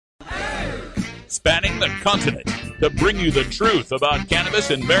spanning the continent to bring you the truth about cannabis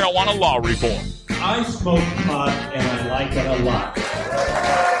and marijuana law reform. I smoke pot and I like it a lot.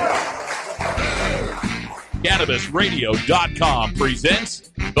 CannabisRadio.com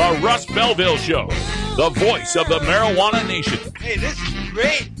presents The Russ Belville Show, the voice of the marijuana nation. Hey, this is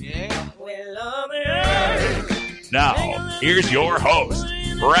great, man. Now, here's your host,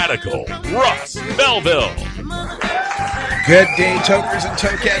 Radical Russ Belville. Good day, tokers and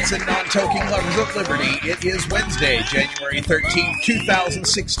tokettes and non-toking lovers of liberty. It is Wednesday, January 13th,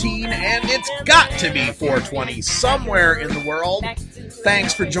 2016, and it's got to be 420 somewhere in the world.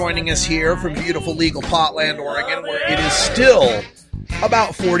 Thanks for joining us here from beautiful legal Potland, Oregon, where it is still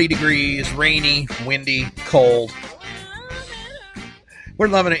about 40 degrees, rainy, windy, cold. We're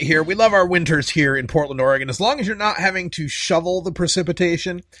loving it here. We love our winters here in Portland, Oregon. As long as you're not having to shovel the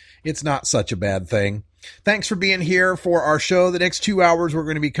precipitation, it's not such a bad thing. Thanks for being here for our show. The next 2 hours, we're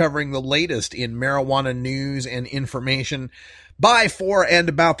going to be covering the latest in marijuana news and information by, for, and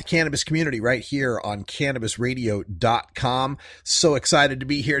about the cannabis community right here on CannabisRadio.com. So excited to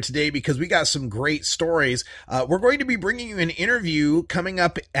be here today because we got some great stories. We're going to be bringing you an interview coming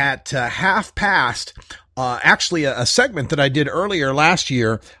up at half past. Actually, a segment that I did earlier last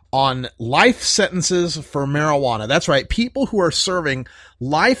year on life sentences for marijuana. That's right. People who are serving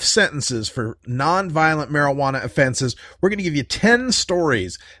life sentences for nonviolent marijuana offenses. We're going to give you 10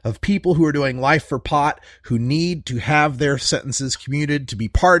 stories of people who are doing life for pot who need to have their sentences commuted to be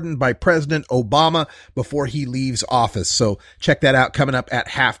pardoned by President Obama before he leaves office. So check that out coming up at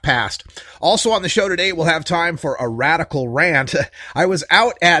half past. Also on the show today, we'll have time for a radical rant. I was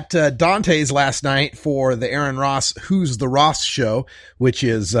out at Dante's last night for the Aaron Ross Who's the Ross show, which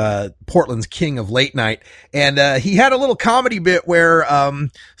is Portland's king of late night. And he had a little comedy bit where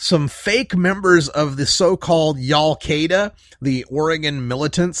some fake members of the so-called Al-Qaeda, the Oregon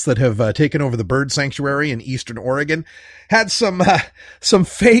militants that have taken over the bird sanctuary in eastern Oregon, had some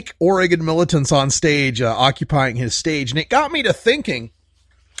fake Oregon militants on stage occupying his stage. And it got me to thinking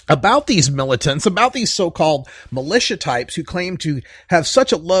about these militants, about these so-called militia types who claim to have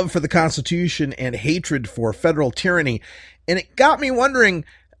such a love for the Constitution and hatred for federal tyranny. And it got me wondering,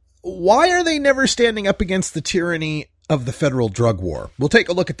 why are they never standing up against the tyranny of the federal drug war? We'll take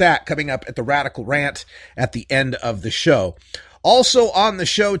a look at that coming up at the Radical Rant at the end of the show. Also on the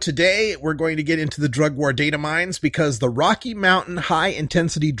show today, we're going to get into the drug war data mines because the Rocky Mountain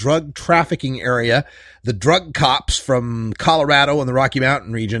high-intensity drug trafficking area, the drug cops from Colorado and the Rocky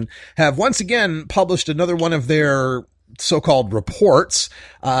Mountain region, have once again published another one of their so-called reports,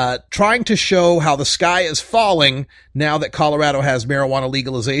 trying to show how the sky is falling now that Colorado has marijuana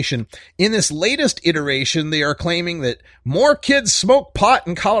legalization. In this latest iteration, they are claiming that more kids smoke pot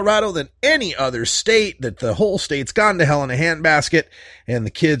in Colorado than any other state, that the whole state's gone to hell in a handbasket, and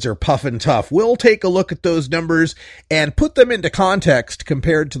the kids are puffing tough. We'll take a look at those numbers and put them into context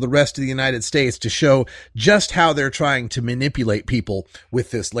compared to the rest of the United States to show just how they're trying to manipulate people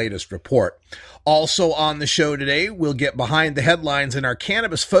with this latest report. Also on the show today, we'll get behind the headlines in our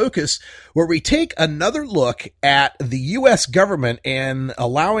Cannabis Focus, where we take another look at the U.S. government and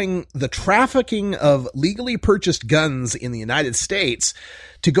allowing the trafficking of legally purchased guns in the United States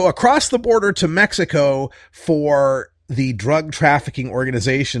to go across the border to Mexico for the drug trafficking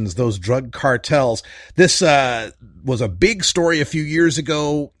organizations, those drug cartels. This was a big story a few years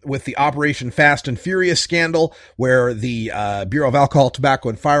ago with the Operation Fast and Furious scandal, where the Bureau of Alcohol, Tobacco,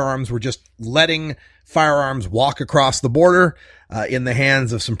 and Firearms were just letting firearms walk across the border in the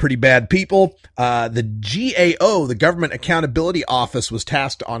hands of some pretty bad people. The GAO, the Government Accountability Office, was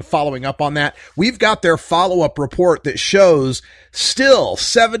tasked on following up on that. We've got their follow-up report that shows still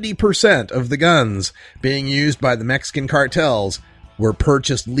 70% of the guns being used by the Mexican cartels were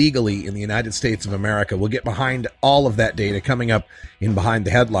purchased legally in the United States of America. We'll get behind all of that data coming up in Behind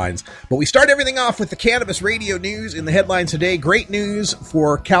the Headlines. But we start everything off with the Cannabis Radio news. In the headlines today, great news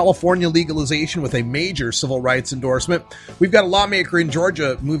for California legalization with a major civil rights endorsement. We've got a lawmaker in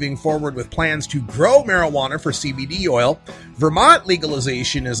Georgia moving forward with plans to grow marijuana for CBD oil. Vermont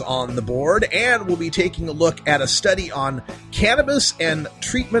legalization is on the board, and we'll be taking a look at a study on cannabis and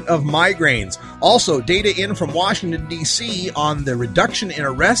treatment of migraines. Also, data in from Washington, D.C. on the reduction in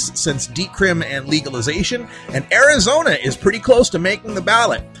arrests since decrim and legalization, and Arizona is pretty close to making the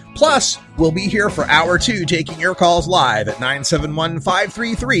ballot. Plus, we'll be here for hour 2 taking your calls live at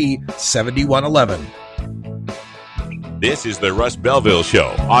 971-533-7111. This is the Russ Belville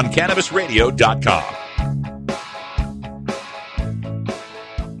Show on CannabisRadio.com.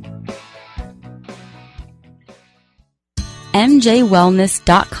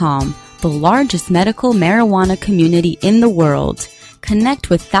 MJWellness.com, the largest medical marijuana community in the world. Connect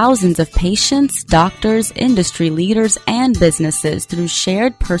with thousands of patients, doctors, industry leaders, and businesses through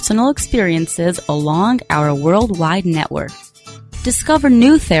shared personal experiences along our worldwide network. Discover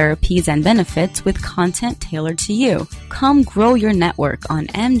new therapies and benefits with content tailored to you. Come grow your network on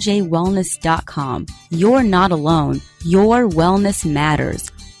mjwellness.com. You're not alone. Your wellness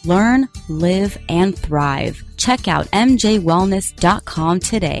matters. Learn, live, and thrive. Check out mjwellness.com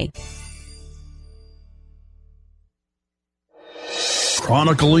today.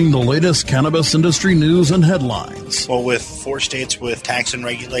 Chronicling the latest cannabis industry news and headlines. Well, with 4 states with tax and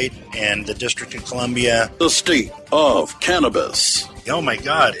regulate and the District of Columbia. The state of cannabis. Oh my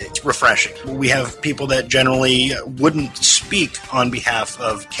God, it's refreshing. We have people that generally wouldn't speak on behalf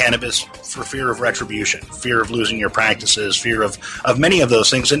of cannabis for fear of retribution, fear of losing your practices, fear of many of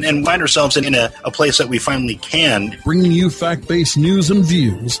those things, and find ourselves in a place that we finally can. Bringing you fact-based news and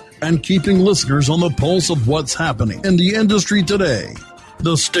views and keeping listeners on the pulse of what's happening in the industry today.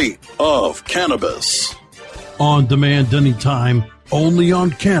 The state of cannabis. On demand anytime, only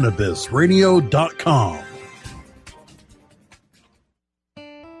on CannabisRadio.com.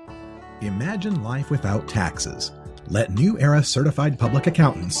 Imagine life without taxes. Let New Era Certified Public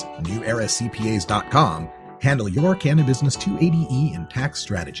Accountants, NewEraCPAs.com, handle your Cannabis 280E and tax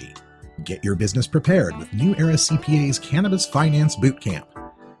strategy. Get your business prepared with New Era CPA's Cannabis Finance Bootcamp.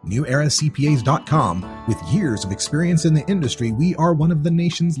 NewEraCPAs.com. With years of experience in the industry, we are one of the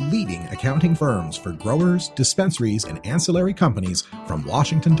nation's leading accounting firms for growers, dispensaries, and ancillary companies from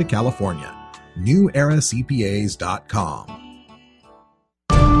Washington to California. NewEraCPAs.com.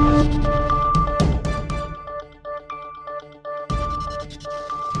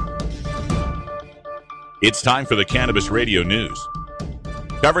 It's time for the Cannabis Radio News,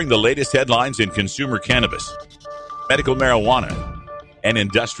 covering the latest headlines in consumer cannabis, medical marijuana, and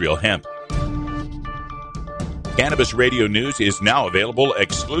industrial hemp. Cannabis Radio News is now available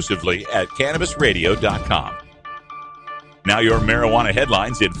exclusively at CannabisRadio.com. Now your marijuana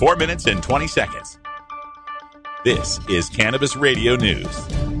headlines in 4 minutes and 20 seconds. This is Cannabis Radio News.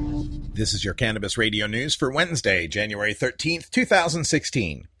 This is your Cannabis Radio News for Wednesday, January 13th,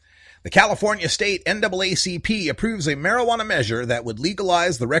 2016. The California State NAACP approves a marijuana measure that would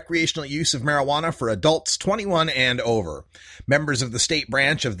legalize the recreational use of marijuana for adults 21 and over. Members of the state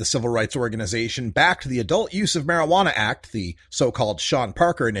branch of the civil rights organization backed the Adult Use of Marijuana Act, the so-called Sean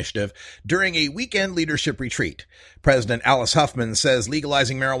Parker Initiative, during a weekend leadership retreat. President Alice Huffman says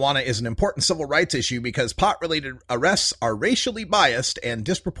legalizing marijuana is an important civil rights issue because pot-related arrests are racially biased and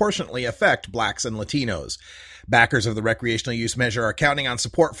disproportionately affect blacks and Latinos. Backers of the recreational use measure are counting on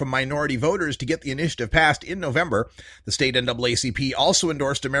support from minority voters to get the initiative passed in November. The state NAACP also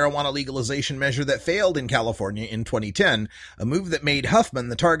endorsed a marijuana legalization measure that failed in California in 2010, a move that made Huffman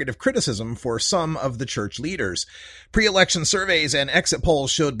the target of criticism for some of the church leaders. Pre-election surveys and exit polls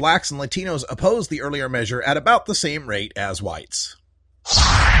showed blacks and Latinos opposed the earlier measure at about the same rate as whites.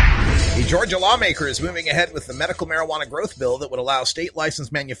 A Georgia lawmaker is moving ahead with the medical marijuana growth bill that would allow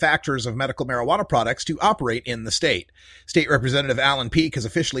state-licensed manufacturers of medical marijuana products to operate in the state. State Representative Alan Peake has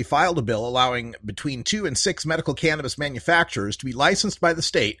officially filed a bill allowing between 2 and 6 medical cannabis manufacturers to be licensed by the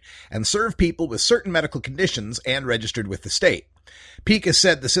state and serve people with certain medical conditions and registered with the state. Peake has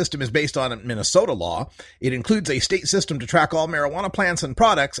said the system is based on Minnesota law. It includes a state system to track all marijuana plants and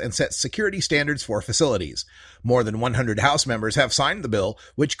products and sets security standards for facilities. More than 100 House members have signed the bill,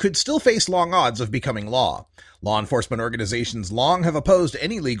 which could still face long odds of becoming law. Law enforcement organizations long have opposed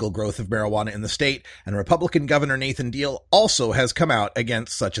any legal growth of marijuana in the state, and Republican Governor Nathan Deal also has come out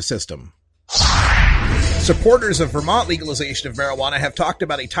against such a system. Supporters of Vermont legalization of marijuana have talked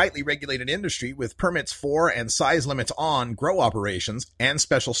about a tightly regulated industry with permits for and size limits on grow operations and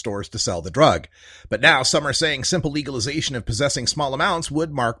special stores to sell the drug. But now some are saying simple legalization of possessing small amounts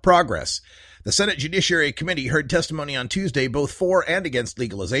would mark progress. The Senate Judiciary Committee heard testimony on Tuesday both for and against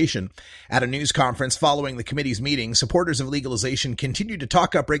legalization. At a news conference following the committee's meeting, supporters of legalization continued to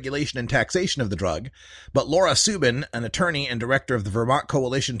talk up regulation and taxation of the drug, but Laura Subin, an attorney and director of the Vermont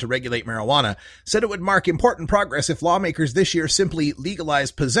Coalition to Regulate Marijuana, said it would mark important progress if lawmakers this year simply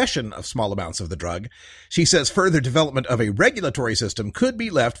legalized possession of small amounts of the drug. She says further development of a regulatory system could be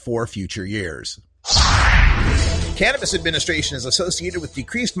left for future years. Cannabis administration is associated with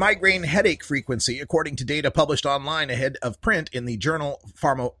decreased migraine headache frequency, according to data published online ahead of print in the journal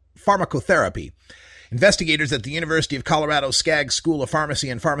Pharmacotherapy. Investigators at the University of Colorado Skaggs School of Pharmacy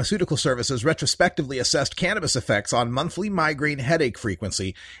and Pharmaceutical Services retrospectively assessed cannabis effects on monthly migraine headache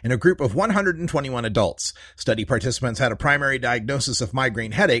frequency in a group of 121 adults. Study participants had a primary diagnosis of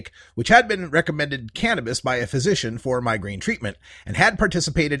migraine headache, which had been recommended cannabis by a physician for migraine treatment, and had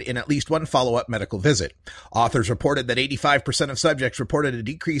participated in at least one follow-up medical visit. Authors reported that 85% of subjects reported a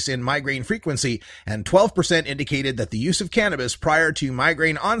decrease in migraine frequency, and 12% indicated that the use of cannabis prior to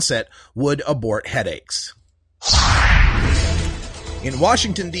migraine onset would abort headaches. In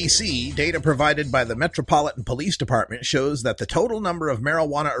Washington, D.C., data provided by the Metropolitan Police Department shows that the total number of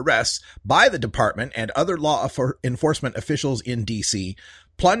marijuana arrests by the department and other law enforcement officials in D.C.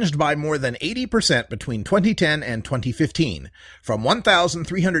 plunged by more than 80% between 2010 and 2015, from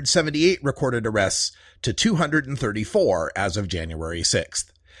 1,378 recorded arrests to 234 as of January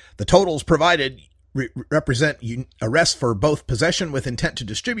 6th. The totals provided represent arrests for both possession with intent to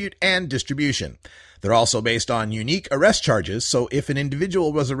distribute and distribution. They're also based on unique arrest charges, so if an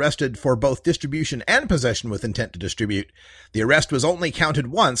individual was arrested for both distribution and possession with intent to distribute, the arrest was only counted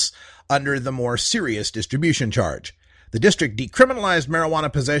once under the more serious distribution charge. The district decriminalized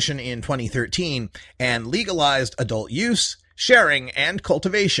marijuana possession in 2013 and legalized adult use, sharing, and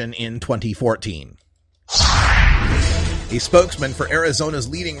cultivation in 2014. A spokesman for Arizona's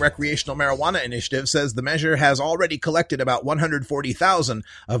leading recreational marijuana initiative says the measure has already collected about 140,000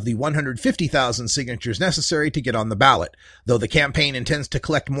 of the 150,000 signatures necessary to get on the ballot, though the campaign intends to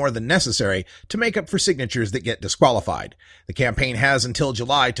collect more than necessary to make up for signatures that get disqualified. The campaign has until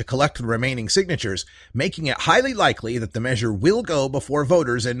July to collect the remaining signatures, making it highly likely that the measure will go before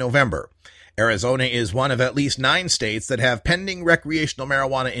voters in November. Arizona is one of at least 9 states that have pending recreational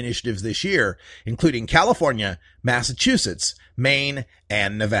marijuana initiatives this year, including California, Massachusetts, Maine,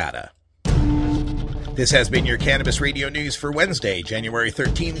 and Nevada. This has been your Cannabis Radio News for Wednesday, January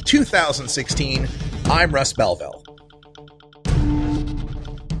 13, 2016. I'm Russ Belville.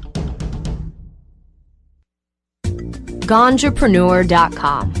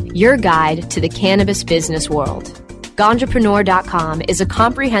 Ganjapreneur.com, your guide to the cannabis business world. Ganjapreneur.com is a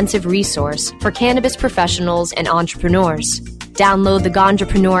comprehensive resource for cannabis professionals and entrepreneurs. Download the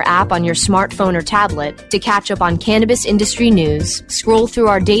Ganjapreneur app on your smartphone or tablet to catch up on cannabis industry news, scroll through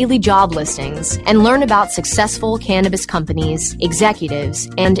our daily job listings, and learn about successful cannabis companies, executives,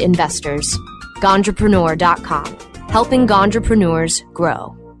 and investors. Ganjapreneur.com, helping Ganjapreneurs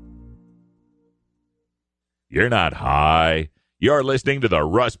grow. You're not high. You're listening to the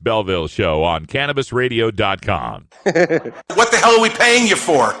Russ Belville Show on CannabisRadio.com. What the hell are we paying you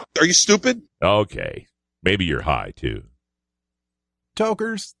for? Are you stupid? Okay. Maybe you're high, too.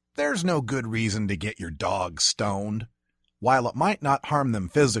 Tokers, there's no good reason to get your dog stoned. While it might not harm them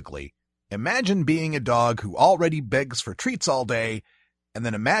physically, imagine being a dog who already begs for treats all day, and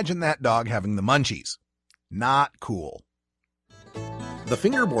then imagine that dog having the munchies. Not cool. The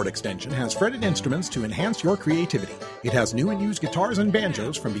Fingerboard Extension has fretted instruments to enhance your creativity. It has new and used guitars and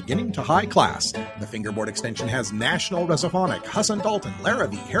banjos from beginning to high class. The Fingerboard Extension has National Resophonic, Husson Dalton,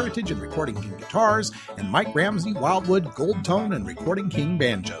 Larrabee, Heritage and Recording King guitars, and Mike Ramsey, Wildwood, Gold Tone, and Recording King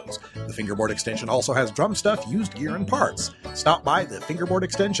banjos. The Fingerboard Extension also has drum stuff, used gear, and parts. Stop by the Fingerboard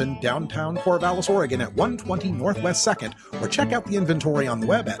Extension, downtown Corvallis, Oregon at 120 Northwest 2nd, or check out the inventory on the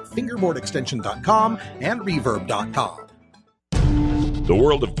web at fingerboardextension.com and reverb.com. The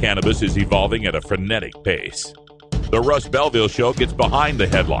world of cannabis is evolving at a frenetic pace. The Russ Belville Show gets behind the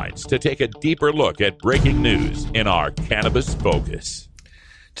headlines to take a deeper look at breaking news in our Cannabis Focus.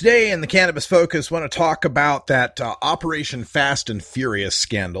 Today in the Cannabis Focus, I want to talk about that Operation Fast and Furious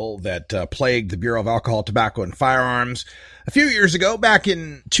scandal that plagued the Bureau of Alcohol, Tobacco, and Firearms. A few years ago, back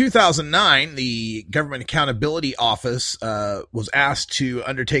in 2009, the Government Accountability Office was asked to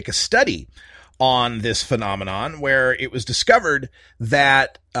undertake a study on this phenomenon, where it was discovered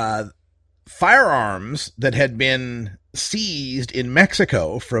that firearms that had been seized in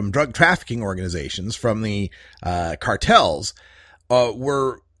Mexico from drug trafficking organizations, from the cartels,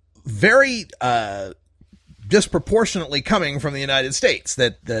 were very disproportionately coming from the United States,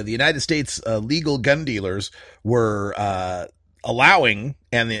 that the United States legal gun dealers were allowing,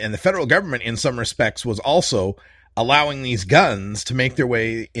 and the federal government in some respects was also allowing these guns to make their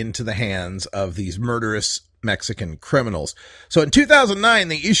way into the hands of these murderous Mexican criminals. So in 2009,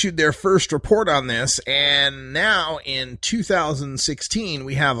 they issued their first report on this, and now in 2016,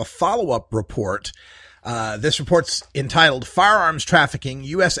 we have a follow-up report. This report's entitled Firearms Trafficking.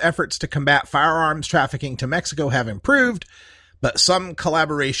 U.S. efforts to combat firearms trafficking to Mexico have improved, but some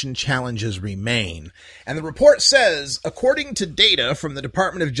collaboration challenges remain. And the report says, according to data from the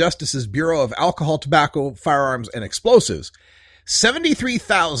Department of Justice's Bureau of Alcohol, Tobacco, Firearms, and Explosives,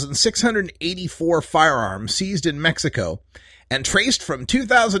 73,684 firearms seized in Mexico and traced from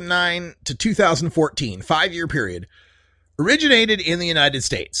 2009 to 2014, 5-year period, originated in the United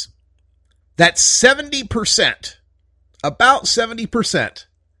States. That's 70%, about 70%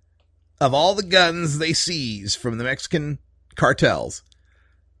 of all the guns they seize from the Mexican cartels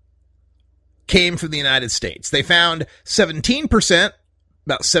came from the United States. They found 17%,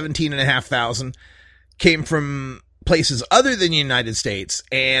 about 17,500, came from places other than the United States,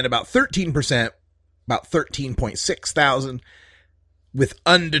 and about 13%, about 13.6 thousand, with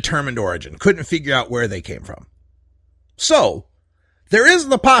undetermined origin. Couldn't figure out where they came from. So, there is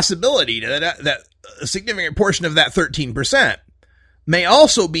the possibility that a significant portion of that 13% may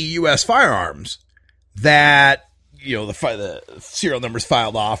also be U.S. firearms that, the serial numbers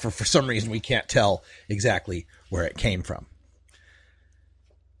filed off, or for some reason we can't tell exactly where it came from.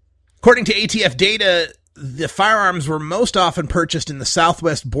 According to ATF data, the firearms were most often purchased in the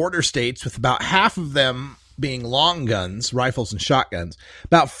southwest border states, with about half of them being long guns, rifles and shotguns.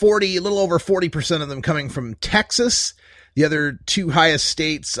 About a little over 40% of them coming from Texas. The other two highest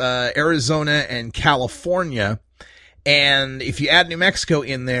states, Arizona and California. And if you add New Mexico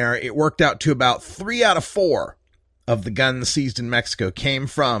in there, it worked out to about 3 out of 4 of the guns seized in Mexico came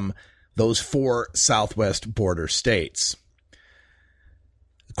from those 4 southwest border states.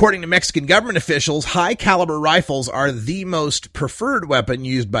 According to Mexican government officials, high-caliber rifles are the most preferred weapon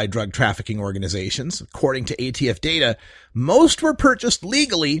used by drug trafficking organizations. According to ATF data, most were purchased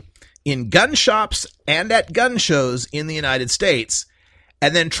legally in gun shops and at gun shows in the United States,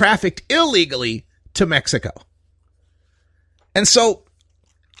 and then trafficked illegally to Mexico. And so,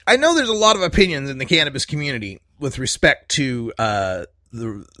 I know there's a lot of opinions in the cannabis community with respect to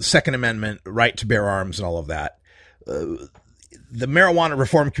the Second Amendment, right to bear arms, and all of that. The marijuana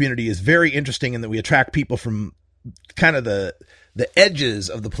reform community is very interesting in that we attract people from kind of the edges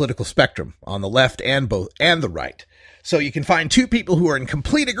of the political spectrum on the left and the right. So you can find two people who are in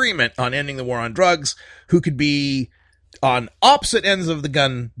complete agreement on ending the war on drugs, who could be on opposite ends of the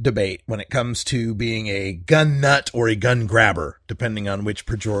gun debate when it comes to being a gun nut or a gun grabber, depending on which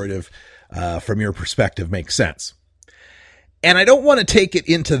pejorative from your perspective makes sense. And I don't want to take it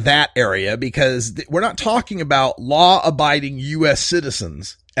into that area because we're not talking about law-abiding U.S.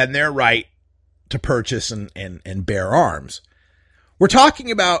 citizens and their right to purchase and bear arms. We're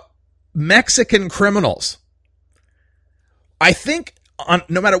talking about Mexican criminals. I think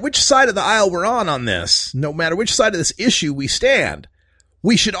no matter which side of the aisle we're on this, no matter which side of this issue we stand,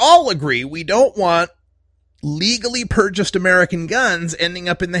 we should all agree we don't want legally purchased American guns ending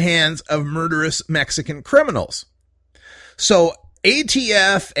up in the hands of murderous Mexican criminals. So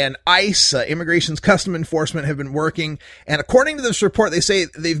ATF and ICE, Immigration's Custom Enforcement, have been working, and according to this report, they say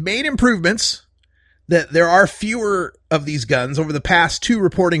they've made improvements, that there are fewer of these guns. Over the past 2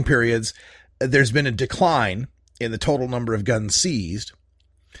 reporting periods, there's been a decline in the total number of guns seized.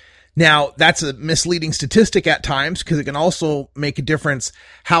 Now, that's a misleading statistic at times because it can also make a difference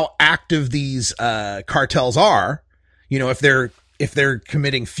how active these cartels are. If they're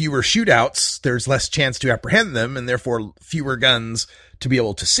committing fewer shootouts, there's less chance to apprehend them and therefore fewer guns to be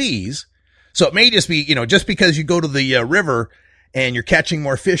able to seize. So it may just be, just because you go to the river and you're catching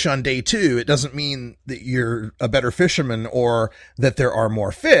more fish on day 2, it doesn't mean that you're a better fisherman or that there are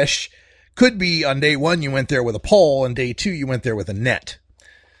more fish. Could be on day 1 you went there with a pole and day 2 you went there with a net.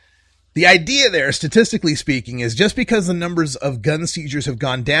 The idea there, statistically speaking, is just because the numbers of gun seizures have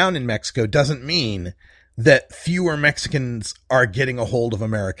gone down in Mexico doesn't mean that fewer Mexicans are getting a hold of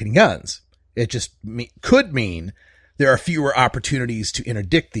American guns. It just could mean there are fewer opportunities to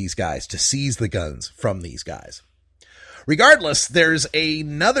interdict these guys, to seize the guns from these guys. Regardless, there's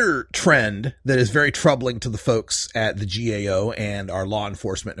another trend that is very troubling to the folks at the GAO and our law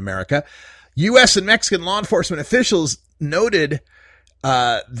enforcement in America. U.S. and Mexican law enforcement officials noted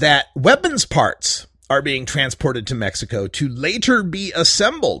that weapons parts are being transported to Mexico to later be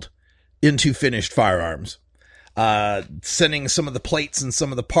assembled into finished firearms, sending some of the plates and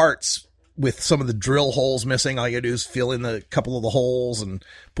some of the parts with some of the drill holes missing. All you gotta do is fill in a couple of the holes and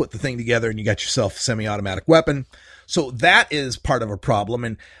put the thing together and you got yourself a semi-automatic weapon. So that is part of a problem.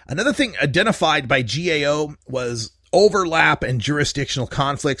 And another thing identified by GAO was overlap and jurisdictional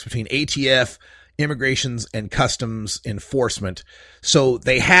conflicts between ATF, Immigrations and Customs Enforcement. So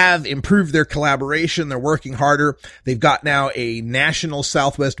they have improved their collaboration. They're working harder. They've got now a national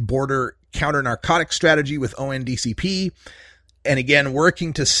Southwest border counter-narcotics strategy with ONDCP. And again,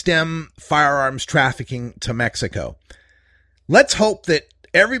 working to stem firearms trafficking to Mexico. Let's hope that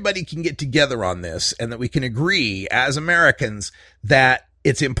everybody can get together on this and that we can agree as Americans that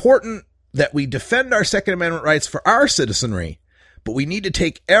it's important that we defend our Second Amendment rights for our citizenry, but we need to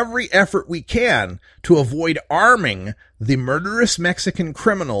take every effort we can to avoid arming the murderous Mexican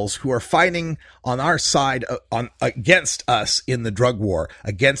criminals who are fighting on our side against us in the drug war,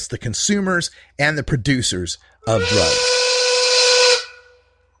 against the consumers and the producers of drugs.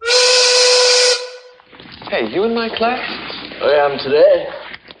 Hey, you in my class? I am today.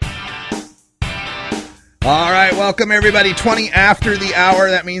 All right, welcome everybody. 20 after the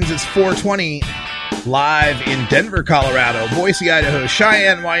hour. That means it's 4:20 live in Denver, Colorado, Boise, Idaho,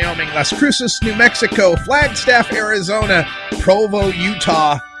 Cheyenne, Wyoming, Las Cruces, New Mexico, Flagstaff, Arizona, Provo,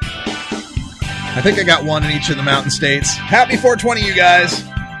 Utah. I think I got one in each of the mountain states. Happy 420, you guys.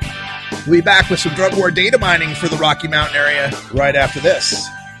 We'll be back with some drug war data mining for the Rocky Mountain area right after this.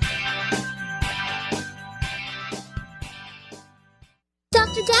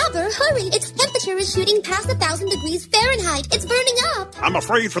 Dr. Dabber, hurry! Its temperature is shooting past 1,000 degrees Fahrenheit. It's burning up. I'm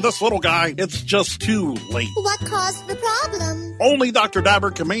afraid for this little guy, it's just too late. What caused the problem? Only Dr.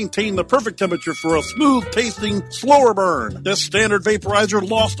 Dabber can maintain the perfect temperature for a smooth-tasting, slower burn. This standard vaporizer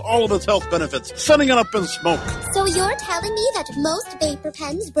lost all of its health benefits, sending it up in smoke. So you're telling me that most vapor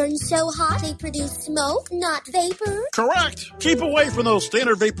pens burn so hot they produce smoke, not vapor? Correct. Keep away from those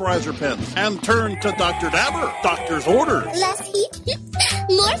standard vaporizer pens and turn to Dr. Dabber. Doctor's orders. Less heat,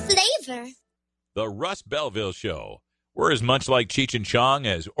 more flavor. The Russ Belville Show. We're as much like Cheech and Chong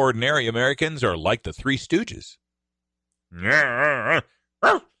as ordinary Americans are like the Three Stooges. Hey,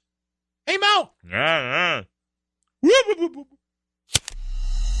 Mo!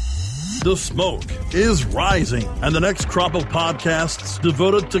 The smoke is rising, and the next crop of podcasts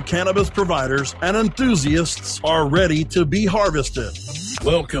devoted to cannabis providers and enthusiasts are ready to be harvested.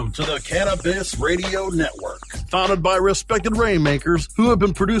 Welcome to the Cannabis Radio Network, founded by respected rainmakers who have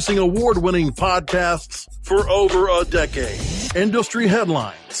been producing award-winning podcasts for over a decade. Industry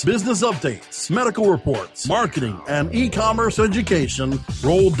headlines, business updates, medical reports, marketing, and e-commerce education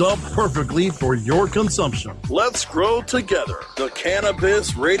rolled up perfectly for your consumption. Let's grow together. The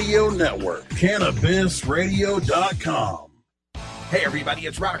Cannabis Radio Network. CannabisRadio.com. Hey everybody,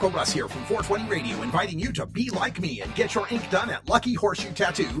 it's Radical Russ here from 420 Radio, inviting you to be like me and get your ink done at Lucky Horseshoe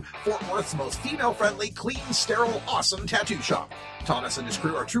Tattoo, Fort Worth's most female-friendly, clean, sterile, awesome tattoo shop. Thomas and his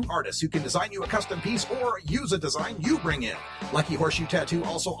crew are true artists who can design you a custom piece or use a design you bring in. Lucky Horseshoe Tattoo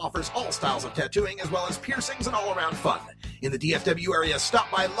also offers all styles of tattooing as well as piercings and all-around fun. In the DFW area, stop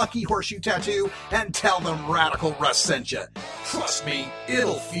by Lucky Horseshoe Tattoo and tell them Radical Russ sent you. Trust me,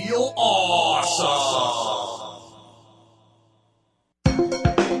 it'll feel awesome.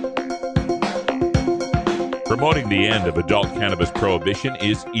 Promoting the end of adult cannabis prohibition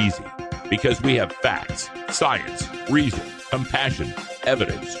is easy because we have facts, science, reason, compassion,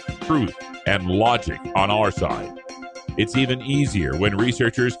 evidence, truth, and logic on our side. It's even easier when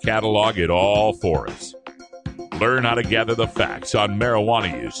researchers catalog it all for us. Learn how to gather the facts on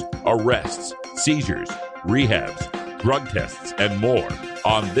marijuana use, arrests, seizures, rehabs, drug tests, and more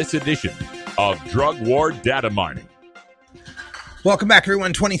on this edition of Drug War Data Mining. Welcome back,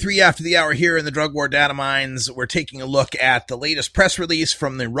 everyone. 23 after the hour here in the Drug War Data Mines. We're taking a look at the latest press release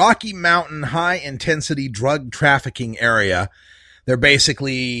from the Rocky Mountain high-intensity drug trafficking area. They're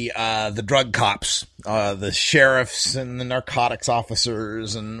basically the drug cops, the sheriffs and the narcotics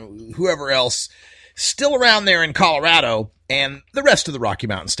officers and whoever else still around there in Colorado and the rest of the Rocky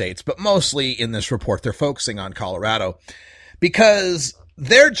Mountain states. But mostly in this report, they're focusing on Colorado because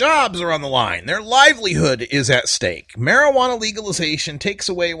their jobs are on the line. Their livelihood is at stake. Marijuana legalization takes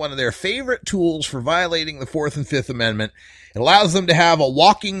away one of their favorite tools for violating the Fourth and Fifth Amendment. It allows them to have a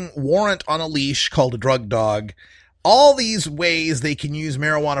walking warrant on a leash called a drug dog. All these ways they can use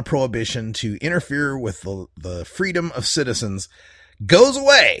marijuana prohibition to interfere with the freedom of citizens goes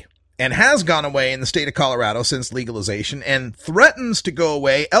away and has gone away in the state of Colorado since legalization and threatens to go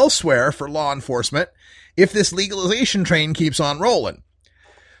away elsewhere for law enforcement if this legalization train keeps on rolling.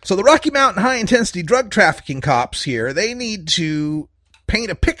 So the Rocky Mountain high-intensity drug trafficking cops here, they need to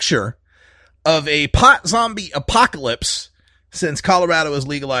paint a picture of a pot zombie apocalypse since Colorado has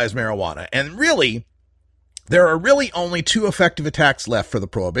legalized marijuana. And really, there are really only two effective attacks left for the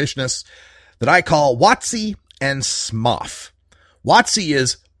prohibitionists that I call WOTC and SMOF. WOTC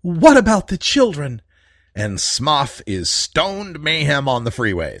is, what about the children? And SMOF is stoned mayhem on the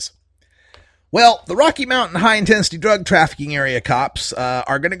freeways. Well, the Rocky Mountain high-intensity drug trafficking area cops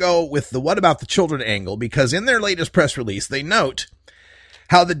are going to go with the what about the children angle because in their latest press release, they note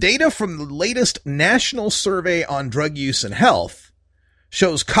how the data from the latest National Survey on Drug Use and Health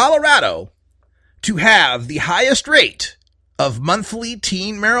shows Colorado to have the highest rate of monthly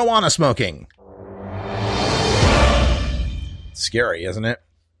teen marijuana smoking. Scary, isn't it?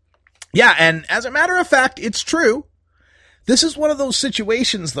 Yeah, and as a matter of fact, it's true. This is one of those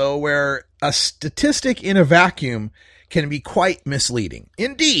situations, though, where a statistic in a vacuum can be quite misleading.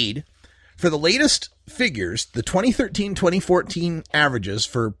 Indeed, for the latest figures, the 2013-2014 averages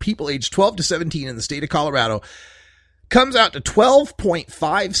for people aged 12 to 17 in the state of Colorado comes out to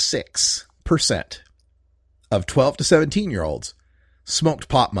 12.56% of 12 to 17-year-olds smoked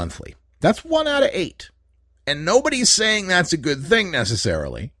pot monthly. That's 1 out of 8. And nobody's saying that's a good thing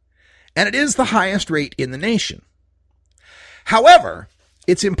necessarily. And it is the highest rate in the nation. However,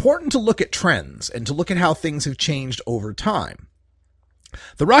 it's important to look at trends and to look at how things have changed over time.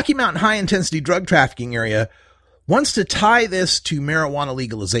 The Rocky Mountain high-intensity drug trafficking area wants to tie this to marijuana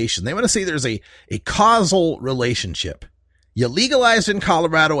legalization. They want to say there's a causal relationship. You legalized in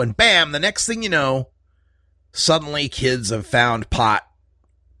Colorado and bam, the next thing you know, suddenly kids have found pot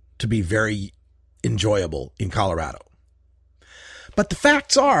to be very enjoyable in Colorado. But the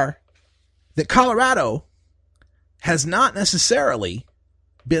facts are that Colorado has not necessarily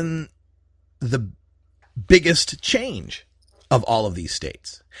been the biggest change of all of these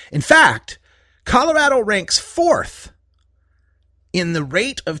states. In fact, Colorado ranks 4th in the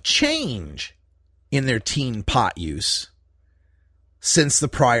rate of change in their teen pot use since the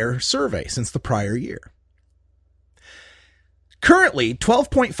prior survey, since the prior year. Currently,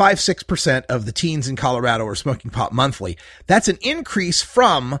 12.56% of the teens in Colorado are smoking pot monthly. That's an increase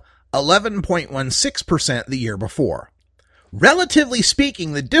from 11.16% the year before. Relatively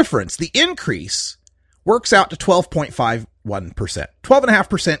speaking, the difference, the increase, works out to 12.51%.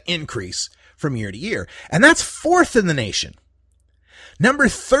 12.5% increase from year to year. And that's 4th in the nation. Number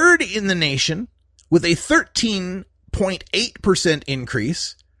 3rd in the nation, with a 13.8%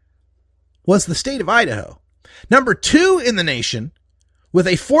 increase, was the state of Idaho. Number 2 in the nation, with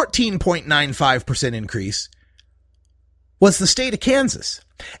a 14.95% increase, was the state of Kansas.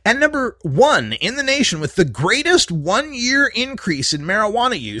 And number 1 in the nation with the greatest one-year increase in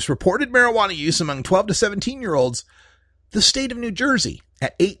marijuana use, reported marijuana use among 12 to 17-year-olds, the state of New Jersey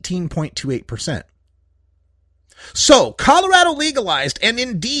at 18.28%. So, Colorado legalized, and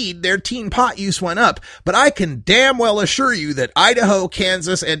indeed, their teen pot use went up, but I can damn well assure you that Idaho,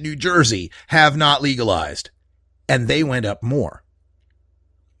 Kansas, and New Jersey have not legalized, and they went up more.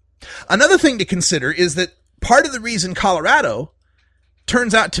 Another thing to consider is that part of the reason Colorado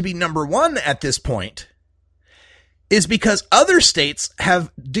turns out to be number 1 at this point is because other states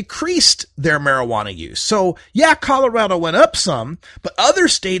have decreased their marijuana use. So, yeah, Colorado went up some, but other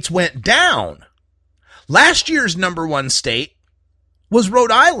states went down. Last year's number 1 state was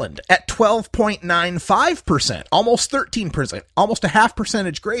Rhode Island at 12.95%, almost 13%, almost a half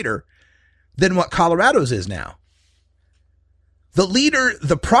percentage greater than what Colorado's is now. The leader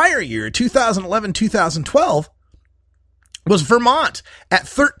the prior year, 2011-2012, was Vermont at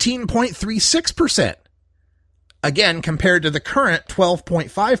 13.36%. Again, compared to the current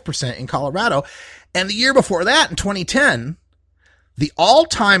 12.5% in Colorado. And the year before that, in 2010, the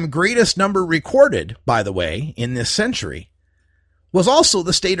all-time greatest number recorded, by the way, in this century, was also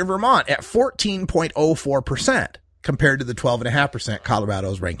the state of Vermont at 14.04%, compared to the 12.5%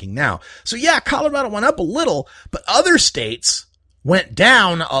 Colorado's ranking now. So yeah, Colorado went up a little, but other states went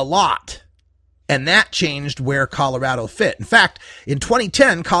down a lot. And that changed where Colorado fit. In fact, in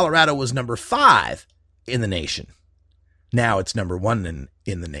 2010, Colorado was number 5 in the nation. Now it's number 1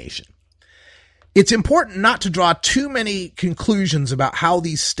 in the nation. It's important not to draw too many conclusions about how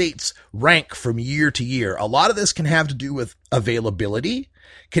these states rank from year to year. A lot of this can have to do with availability,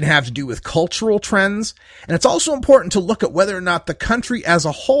 can have to do with cultural trends, and it's also important to look at whether or not the country as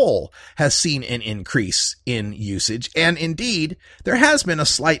a whole has seen an increase in usage. And indeed, there has been a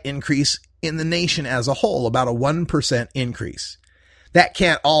slight increase in the nation as a whole, about a 1% increase. That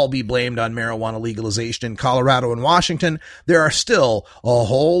can't all be blamed on marijuana legalization in Colorado and Washington. There are still a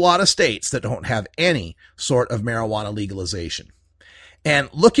whole lot of states that don't have any sort of marijuana legalization. And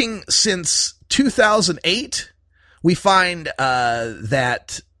looking since 2008, we find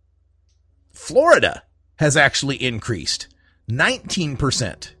that Florida has actually increased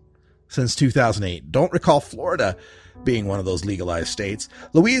 19% since 2008. Don't recall Florida being one of those legalized states.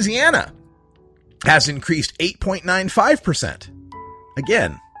 Louisiana has increased 8.95%.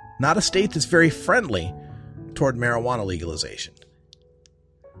 Again, not a state that's very friendly toward marijuana legalization.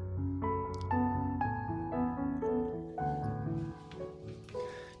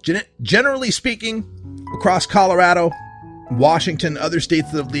 Generally speaking, across Colorado, Washington, other states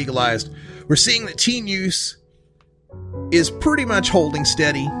that have legalized, we're seeing that teen use is pretty much holding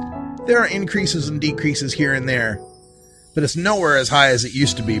steady. There are increases and decreases here and there, but it's nowhere as high as it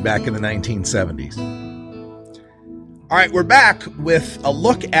used to be back in the 1970s. All right, we're back with a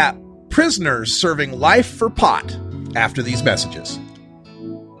look at prisoners serving life for pot after these messages.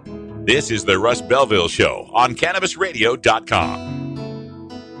 This is the Russ Belville Show on CannabisRadio.com.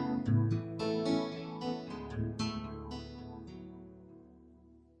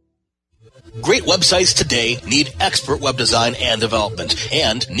 Great websites today need expert web design and development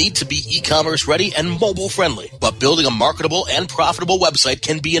and need to be e-commerce ready and mobile friendly. But building a marketable and profitable website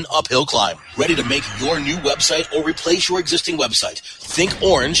can be an uphill climb. Ready to make your new website or replace your existing website? Think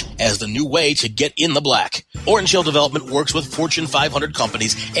Orange as the new way to get in the black. Orange Hill Development works with Fortune 500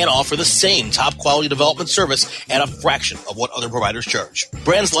 companies and offer the same top quality development service at a fraction of what other providers charge.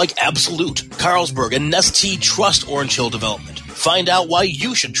 Brands like Absolute, Carlsberg, and Nestea trust Orange Hill Development. Find out why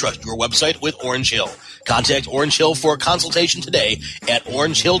you should trust your website with Orange Hill. Contact Orange Hill for a consultation today at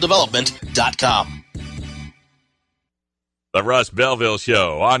orangehilldevelopment.com. The Russ Belville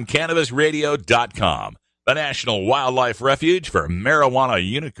Show on CannabisRadio.com, the National Wildlife Refuge for Marijuana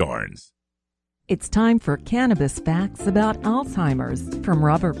Unicorns. It's time for Cannabis Facts about Alzheimer's from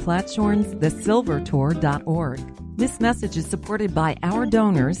Robert Platshorn's thesilvertour.org. This message is supported by our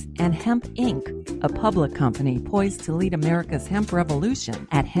donors and Hemp Inc., a public company poised to lead America's hemp revolution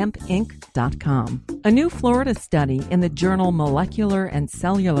at hempinc.com. A new Florida study in the journal Molecular and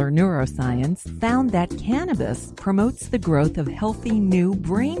Cellular Neuroscience found that cannabis promotes the growth of healthy new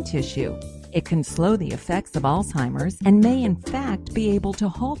brain tissue. It can slow the effects of Alzheimer's and may in fact be able to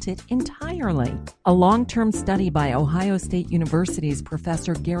halt it entirely. A long-term study by Ohio State University's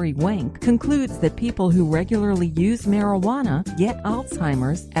Professor Gary Wenk concludes that people who regularly use marijuana get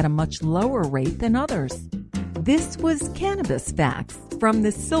Alzheimer's at a much lower rate than others. This was Cannabis Facts from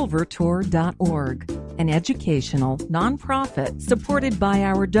thesilvertour.org, an educational nonprofit supported by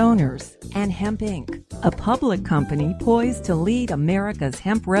our donors, and Hemp Inc., a public company poised to lead America's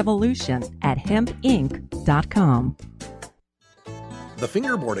hemp revolution at hempinc.com. The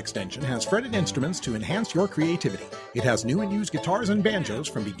Fingerboard Extension has fretted instruments to enhance your creativity. It has new and used guitars and banjos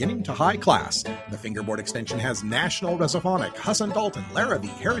from beginning to high class. The Fingerboard Extension has National Resophonic, Husson Dalton, Larrabee,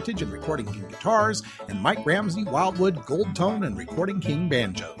 Heritage and Recording King guitars, and Mike Ramsey, Wildwood, Gold Tone, and Recording King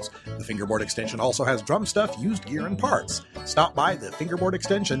banjos. The Fingerboard Extension also has drum stuff, used gear, and parts. Stop by the Fingerboard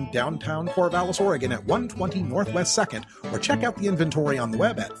Extension, downtown Corvallis, Oregon at 120 Northwest 2nd, or check out the inventory on the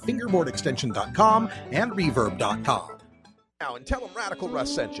web at fingerboardextension.com and reverb.com. Now, and tell them Radical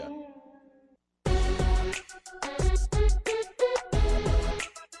Russ sent you.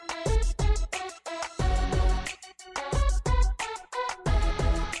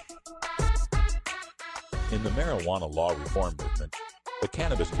 In the marijuana law reform movement, the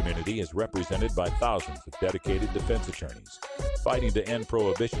cannabis community is represented by thousands of dedicated defense attorneys fighting to end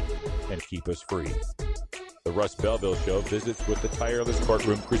prohibition and keep us free. The Russ Belville Show visits with the tireless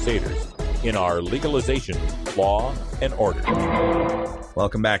courtroom crusaders in our Legalization, Law, and Order.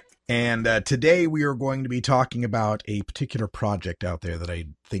 Welcome back. And today we are going to be talking about a particular project out there that I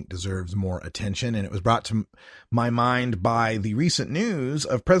think deserves more attention. And it was brought to my mind by the recent news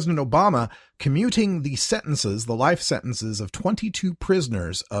of President Obama commuting the sentences, the life sentences of 22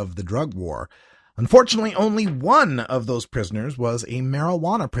 prisoners of the drug war. Unfortunately, only one of those prisoners was a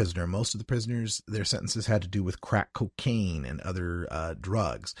marijuana prisoner. Most of the prisoners, their sentences had to do with crack cocaine and other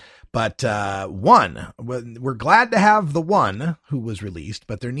drugs. But one, we're glad to have the one who was released,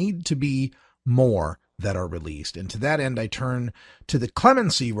 but there need to be more that are released. And to that end, I turn to the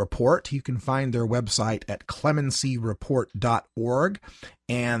Clemency Report. You can find their website at clemencyreport.org,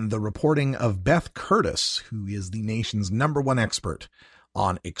 and the reporting of Beth Curtis, who is the nation's #1 expert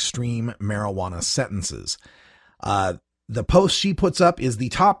on extreme marijuana sentences. The post she puts up is the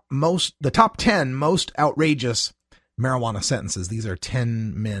top 10 most outrageous marijuana sentences. These are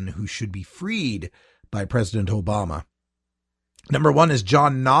 10 men who should be freed by President Obama. #1 is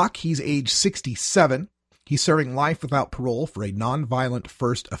John Knock. He's age 67. He's serving life without parole for a nonviolent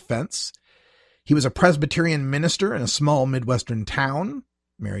first offense. He was a Presbyterian minister in a small Midwestern town,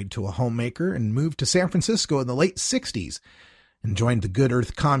 married to a homemaker, and moved to San Francisco in the late 60s. And joined the Good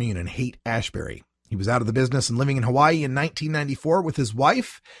Earth Commune in Haight-Ashbury. He was out of the business and living in Hawaii in 1994 with his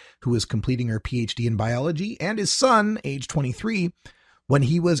wife, who was completing her PhD in biology, and his son, age 23, when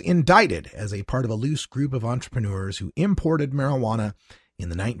he was indicted as a part of a loose group of entrepreneurs who imported marijuana in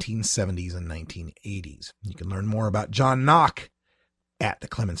the 1970s and 1980s. You can learn more about John Knock at the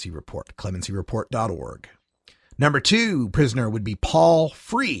Clemency Report, clemencyreport.org. #2 prisoner would be Paul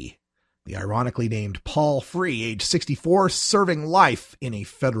Free. The ironically named Paul Free, age 64, serving life in a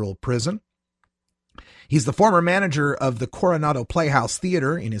federal prison. He's the former manager of the Coronado Playhouse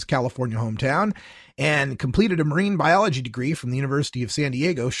Theater in his California hometown and completed a marine biology degree from the University of San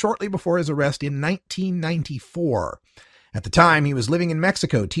Diego shortly before his arrest in 1994. At the time, he was living in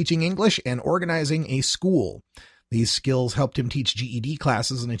Mexico, teaching English and organizing a school. These skills helped him teach GED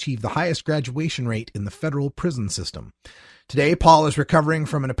classes and achieve the highest graduation rate in the federal prison system. Today, Paul is recovering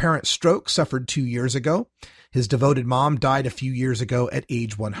from an apparent stroke suffered 2 years ago. His devoted mom died a few years ago at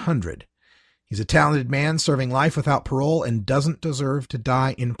age 100. He's a talented man serving life without parole and doesn't deserve to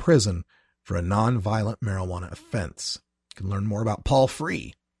die in prison for a non-violent marijuana offense. You can learn more about Paul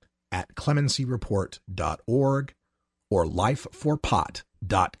free at clemencyreport.org or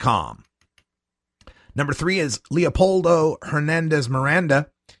lifeforpot.com. Number 3 is Leopoldo Hernandez Miranda.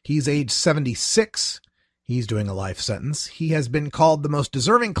 He's age 76. He's doing a life sentence. He has been called the most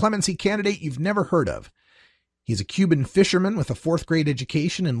deserving clemency candidate you've never heard of. He's a Cuban fisherman with a 4th grade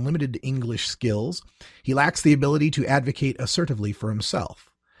education and limited English skills. He lacks the ability to advocate assertively for himself.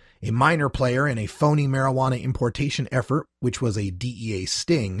 A minor player in a phony marijuana importation effort, which was a DEA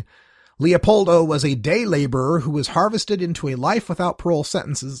sting, Leopoldo was a day laborer who was harvested into a life without parole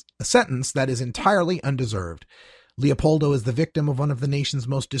sentence that is entirely undeserved. Leopoldo is the victim of one of the nation's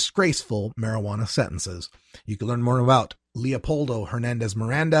most disgraceful marijuana sentences. You can learn more about Leopoldo Hernandez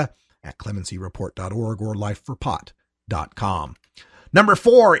Miranda at clemencyreport.org or lifeforpot.com. Number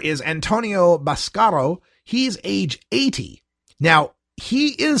 4 is Antonio Bascaro. He's age 80. Now, he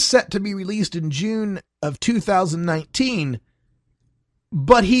is set to be released in June of 2019,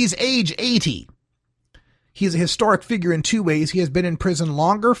 but he's age 80. He's a historic figure in 2 ways. He has been in prison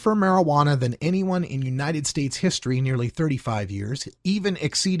longer for marijuana than anyone in United States history, nearly 35 years, even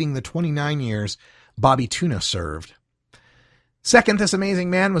exceeding the 29 years Bobby Tuna served. Second, this amazing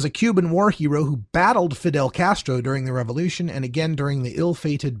man was a Cuban war hero who battled Fidel Castro during the revolution and again during the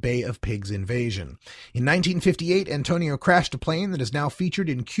ill-fated Bay of Pigs invasion. In 1958, Antonio crashed a plane that is now featured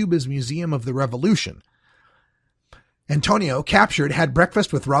in Cuba's Museum of the Revolution. Antonio, captured, had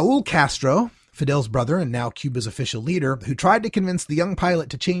breakfast with Raul Castro, Fidel's brother and now Cuba's official leader, who tried to convince the young pilot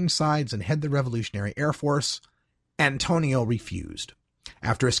to change sides and head the Revolutionary Air Force. Antonio refused.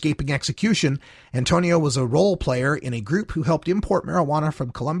 After escaping execution, Antonio was a role player in a group who helped import marijuana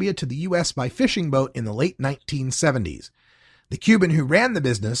from Colombia to the U.S. by fishing boat in the late 1970s. The Cuban who ran the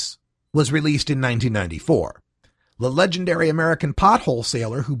business was released in 1994. The legendary American pot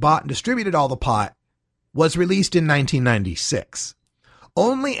wholesaler who bought and distributed all the pot was released in 1996.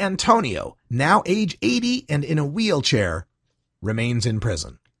 Only Antonio, now age 80 and in a wheelchair, remains in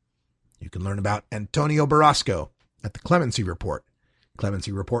prison. You can learn about Antonio Barrasco at the Clemency Report.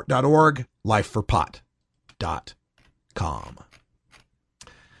 clemencyreport.org, lifeforpot.com.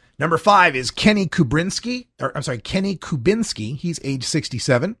 Number 5 is Kenny Kubinski. He's age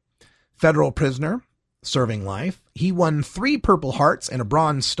 67, federal prisoner, serving life. He won 3 Purple Hearts and a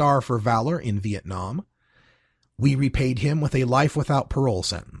Bronze Star for valor in Vietnam. We repaid him with a life without parole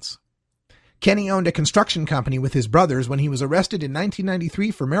sentence. Kenny owned a construction company with his brothers when he was arrested in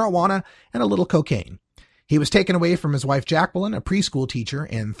 1993 for marijuana and a little cocaine. He was taken away from his wife Jacqueline, a preschool teacher,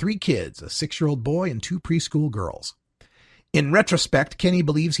 and 3 kids, a 6-year-old boy and 2 preschool girls. In retrospect, Kenny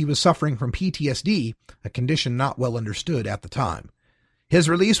believes he was suffering from PTSD, a condition not well understood at the time. His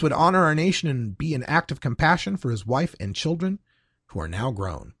release would honor our nation and be an act of compassion for his wife and children, who are now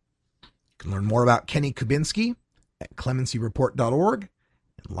grown. You can learn more about Kenny Kubinski at clemencyreport.org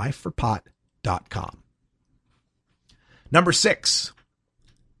and lifeforpot.com. Number 6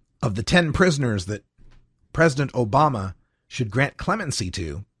 of the 10 prisoners that President Obama should grant clemency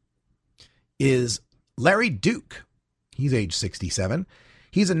to is Larry Duke. He's age 67.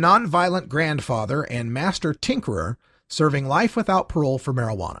 He's a nonviolent grandfather and master tinkerer serving life without parole for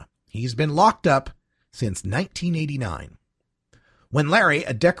marijuana. He's been locked up since 1989. When Larry,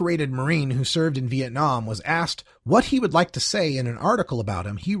 a decorated Marine who served in Vietnam, was asked what he would like to say in an article about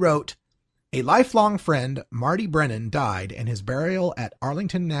him, he wrote, "A lifelong friend, Marty Brennan, died, and his burial at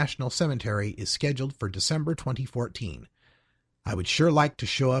Arlington National Cemetery is scheduled for December 2014. I would sure like to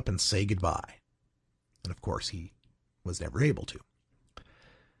show up and say goodbye." And of course, he was never able to.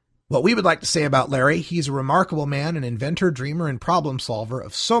 What we would like to say about Larry, he's a remarkable man, an inventor, dreamer, and problem solver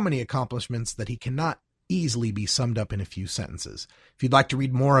of so many accomplishments that he cannot easily be summed up in a few sentences. If you'd like to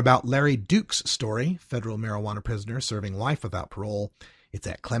read more about Larry Duke's story, federal marijuana prisoner serving life without parole, it's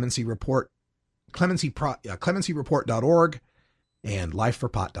at clemencyreport.org and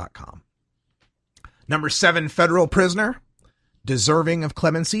lifeforpot.com. Number 7 federal prisoner deserving of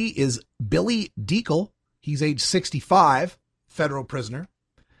clemency is Billy Deacle. He's age 65, federal prisoner.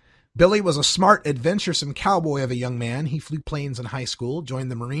 Billy was a smart, adventuresome cowboy of a young man. He flew planes in high school,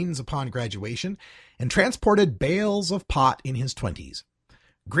 joined the Marines upon graduation, and transported bales of pot in his 20s.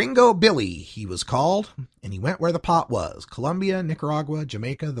 Gringo Billy, he was called, and he went where the pot was, Colombia, Nicaragua,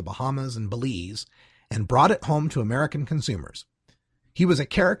 Jamaica, the Bahamas, and Belize, and brought it home to American consumers. He was a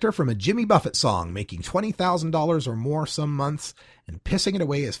character from a Jimmy Buffett song, making $20,000 or more some months and pissing it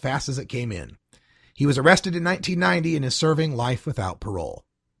away as fast as it came in. He was arrested in 1990 and is serving life without parole.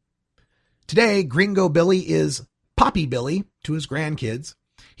 Today, Gringo Billy is Poppy Billy to his grandkids.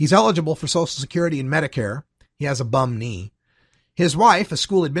 He's eligible for Social Security and Medicare. He has a bum knee. His wife, a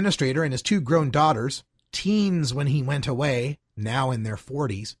school administrator, and his 2 grown daughters, teens when he went away, now in their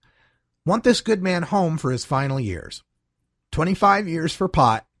 40s, want this good man home for his final years. 25 years for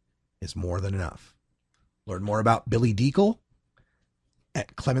pot is more than enough. Learn more about Billy Deacle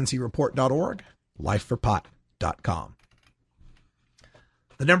at clemencyreport.org, lifeforpot.com.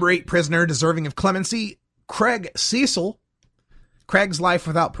 The number 8 prisoner deserving of clemency, Craig Cecil. Craig's life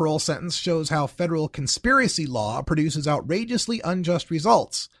without parole sentence shows how federal conspiracy law produces outrageously unjust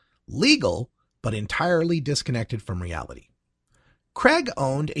results, legal but entirely disconnected from reality. Craig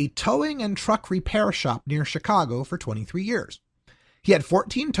owned a towing and truck repair shop near Chicago for 23 years. He had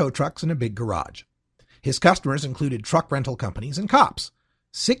 14 tow trucks and a big garage. His customers included truck rental companies and cops,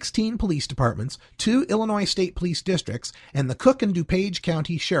 16 police departments, 2 Illinois State Police districts, and the Cook and DuPage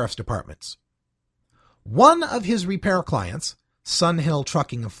County Sheriff's Departments. One of his repair clients, Sun Hill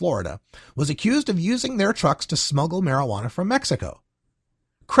Trucking of Florida, was accused of using their trucks to smuggle marijuana from Mexico.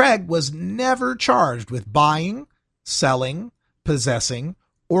 Craig was never charged with buying, selling, possessing,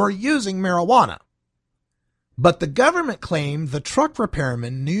 or using marijuana. But the government claimed the truck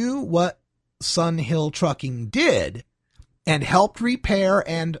repairman knew what Sun Hill Trucking did and helped repair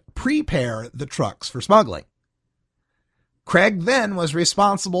and prepare the trucks for smuggling. Craig then was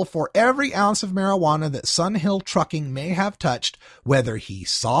responsible for every ounce of marijuana that Sun Hill Trucking may have touched, whether he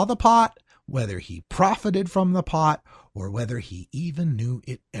saw the pot, whether he profited from the pot, or whether he even knew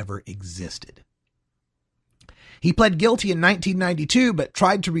it ever existed. He pled guilty in 1992, but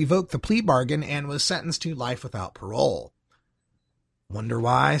tried to revoke the plea bargain and was sentenced to life without parole. Wonder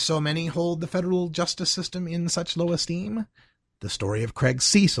why so many hold the federal justice system in such low esteem? The story of Craig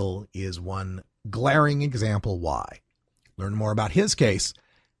Cecil is one glaring example why. Learn more about his case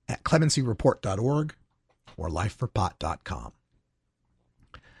at clemencyreport.org or lifeforpot.com.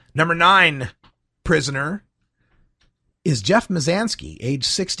 Number 9 prisoner is Jeff Mazansky, age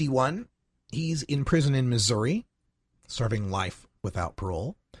 61. He's in prison in Missouri, serving life without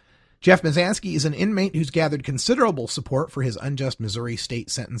parole. Jeff Mazansky is an inmate who's gathered considerable support for his unjust Missouri state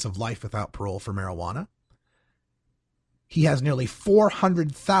sentence of life without parole for marijuana. He has nearly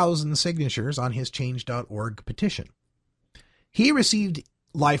 400,000 signatures on his Change.org petition. He received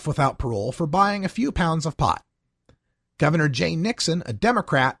life without parole for buying a few pounds of pot. Governor Jay Nixon, a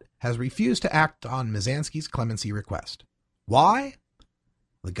Democrat, has refused to act on Mazansky's clemency request. Why?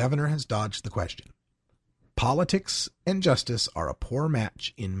 The governor has dodged the question. Politics and justice are a poor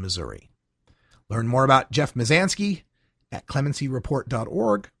match in Missouri. Learn more about Jeff Mazansky at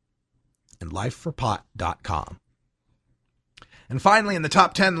clemencyreport.org and lifeforpot.com. And finally, in the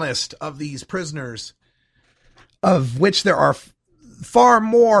top 10 list of these prisoners, of which there are far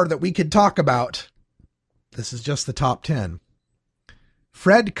more that we could talk about, this is just the top 10.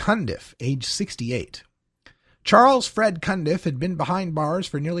 Fred Cundiff, age 68. Charles Fred Cundiff had been behind bars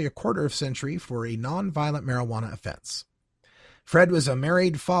for nearly a quarter of a century for a nonviolent marijuana offense. Fred was a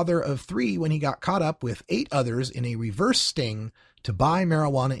married father of 3 when he got caught up with 8 others in a reverse sting to buy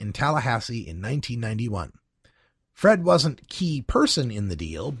marijuana in Tallahassee in 1991. Fred wasn't key person in the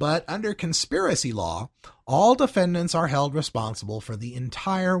deal, but under conspiracy law, all defendants are held responsible for the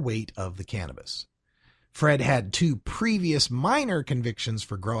entire weight of the cannabis. Fred had 2 previous minor convictions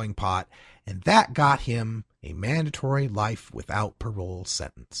for growing pot, and that got him a mandatory life without parole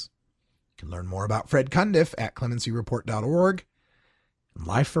sentence. You can learn more about Fred Cundiff at clemencyreport.org and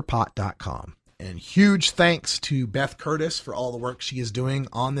lifeforpot.com. And huge thanks to Beth Curtis for all the work she is doing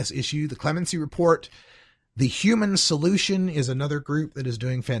on this issue. The Clemency Report, The Human Solution, is another group that is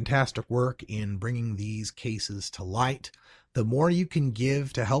doing fantastic work in bringing these cases to light. The more you can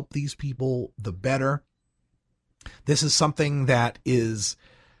give to help these people, the better. This is something that is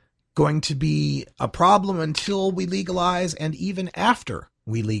going to be a problem until we legalize and even after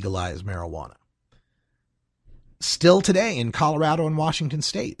we legalize marijuana. Still today in Colorado and Washington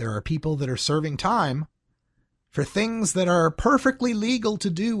State, there are people that are serving time for things that are perfectly legal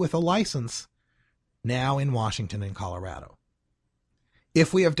to do with a license now in Washington and Colorado.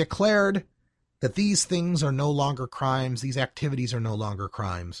 If we have declared that these things are no longer crimes, these activities are no longer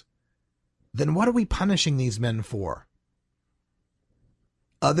crimes, then what are we punishing these men for?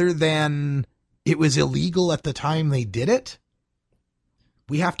 Other than it was illegal at the time they did it?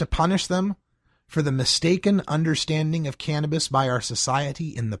 We have to punish them for the mistaken understanding of cannabis by our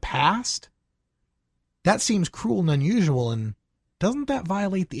society in the past? That seems cruel and unusual and doesn't that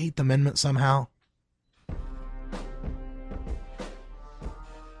violate the 8th Amendment somehow?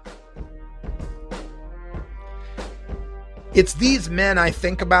 It's these men I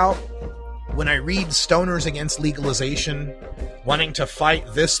think about when I read Stoners Against Legalization, wanting to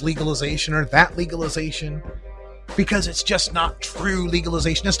fight this legalization or that legalization, because it's just not true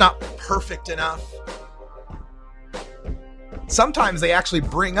legalization. It's not perfect enough. Sometimes they actually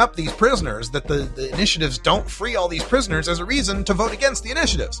bring up these prisoners, that the initiatives don't free all these prisoners, as a reason to vote against the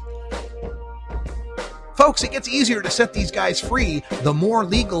initiatives. Folks, it gets easier to set these guys free the more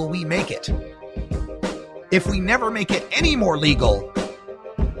legal we make it. If we never make it any more legal,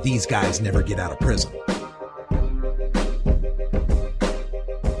 these guys never get out of prison.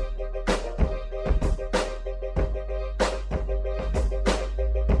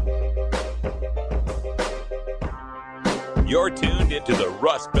 You're tuned into the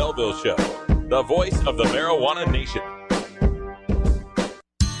Russ Belville Show, the voice of the marijuana nation.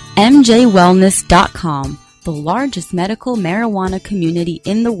 MJWellness.com, the largest medical marijuana community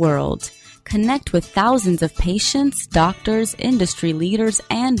in the world. Connect with thousands of patients, doctors, industry leaders,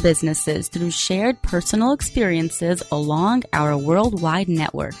 and businesses through shared personal experiences along our worldwide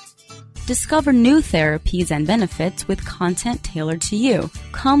network. Discover new therapies and benefits with content tailored to you.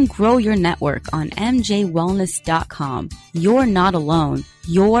 Come grow your network on MJWellness.com. You're not alone.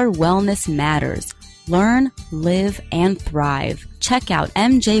 Your wellness matters. Learn, live, and thrive. Check out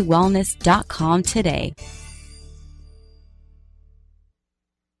MJWellness.com today.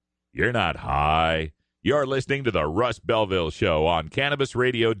 You're not high. You're listening to the Russ Belville Show on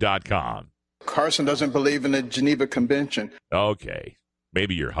CannabisRadio.com. Carson doesn't believe in the Geneva Convention. Okay.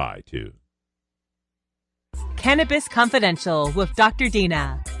 Maybe you're high, too. Cannabis Confidential with Dr.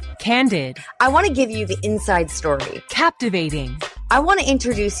 Dina. Candid. I want to give you the inside story. Captivating. I want to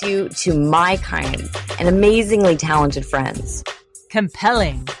introduce you to my kind and amazingly talented friends.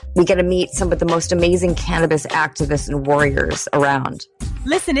 Compelling. We get to meet some of the most amazing cannabis activists and warriors around.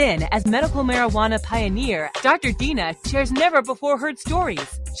 Listen in as medical marijuana pioneer Dr. Dina shares never-before-heard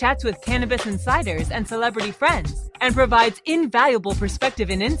stories, chats with cannabis insiders and celebrity friends, and provides invaluable perspective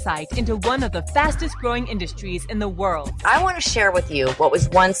and insight into one of the fastest-growing industries in the world. I want to share with you what was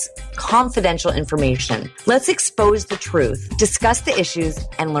once confidential information. Let's expose the truth, discuss the issues,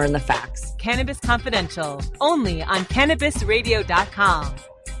 and learn the facts. Cannabis Confidential, only on CannabisRadio.com.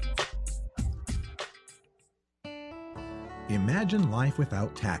 Imagine life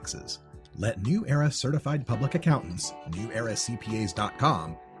without taxes. Let New Era Certified Public Accountants,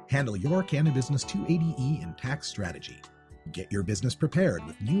 NewEraCPAs.com, handle your Cannabis 280E and tax strategy. Get your business prepared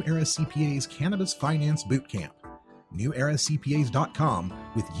with New Era CPA's Cannabis Finance Bootcamp. NewEraCPAs.com,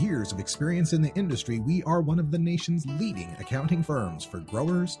 with years of experience in the industry, we are one of the nation's leading accounting firms for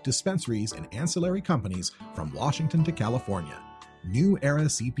growers, dispensaries, and ancillary companies from Washington to California.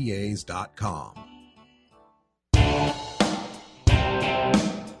 NewEraCPAs.com.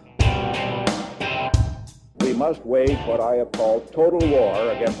 We must wage what I have called total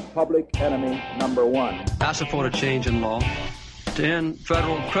war against public enemy number one. I support a change in law to end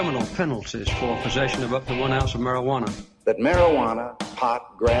federal criminal penalties for possession of up to 1 ounce of marijuana. That marijuana,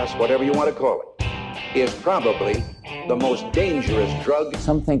 pot, grass, whatever you want to call it, is probably the most dangerous drug.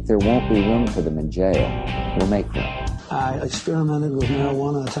 Some think there won't be room for them in jail. We'll make room. I experimented with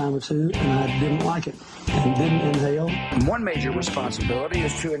marijuana a time or two, and I didn't like it and didn't inhale. One major responsibility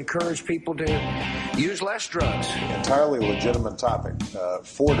is to encourage people to use less drugs. Entirely legitimate topic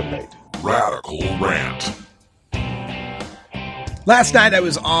for debate. Radical Rant. Last night I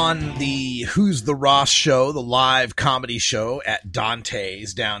was on the Who's the Ross show, the live comedy show at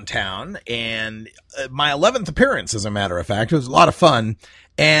Dante's downtown, and my 11th appearance, as a matter of fact. It was a lot of fun.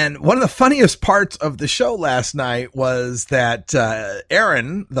 And one of the funniest parts of the show last night was that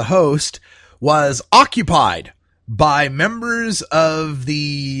Aaron, the host, was occupied by members of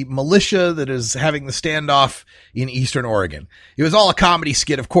the militia that is having the standoff in Eastern Oregon. It was all a comedy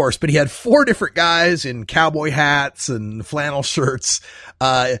skit, of course, but he had 4 different guys in cowboy hats and flannel shirts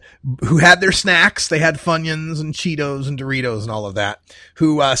who had their snacks. They had Funyuns and Cheetos and Doritos and all of that,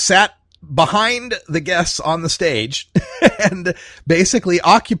 who sat behind the guests on the stage and basically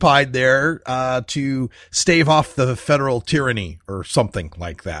occupied there to stave off the federal tyranny or something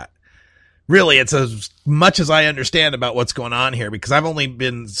like that. Really, it's as much as I understand about what's going on here, because I've only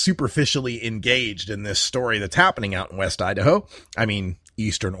been superficially engaged in this story that's happening out in West Idaho. I mean,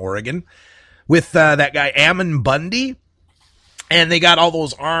 Eastern Oregon, with that guy Ammon Bundy. And they got all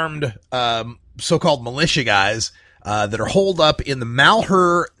those armed so-called militia guys that are holed up in the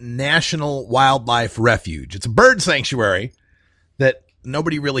Malheur National Wildlife Refuge. It's a bird sanctuary that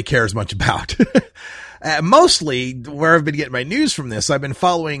nobody really cares much about. Mostly where I've been getting my news from this, I've been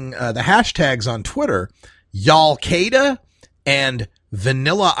following the hashtags on Twitter, Al-Qaeda and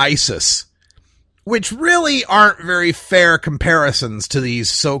Vanilla ISIS, which really aren't very fair comparisons to these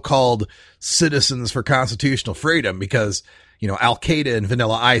so-called citizens for constitutional freedom because, Al-Qaeda and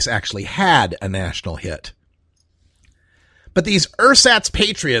Vanilla Ice actually had a national hit. But these ersatz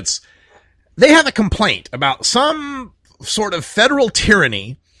patriots, they have a complaint about some sort of federal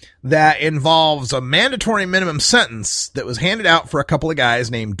tyranny that involves a mandatory minimum sentence that was handed out for a couple of guys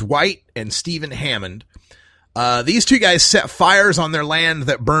named Dwight and Stephen Hammond. These two guys set fires on their land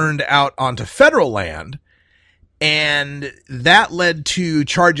that burned out onto federal land, and that led to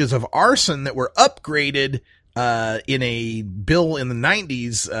charges of arson that were upgraded in a bill in the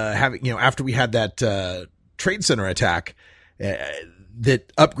 90s, after we had that Trade Center attack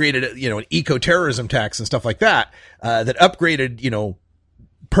that upgraded, an eco-terrorism tax and stuff like that, that upgraded,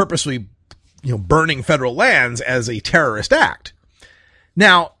 purposely, burning federal lands as a terrorist act.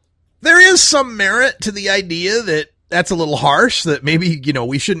 Now, there is some merit to the idea that that's a little harsh, that maybe,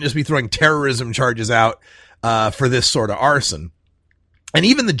 we shouldn't just be throwing terrorism charges out for this sort of arson. And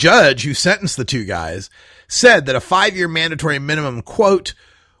even the judge who sentenced the two guys said that a 5-year mandatory minimum, quote,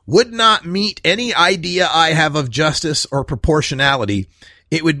 would not meet any idea I have of justice or proportionality.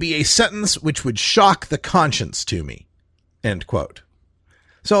 It would be a sentence which would shock the conscience to me, end quote.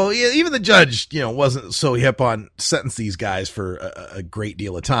 So even the judge, wasn't so hip on sentence these guys for a great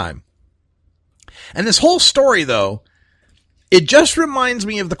deal of time. And this whole story, though, it just reminds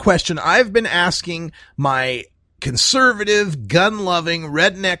me of the question I've been asking my conservative, gun-loving,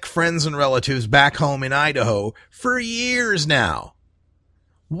 redneck friends and relatives back home in Idaho for years now.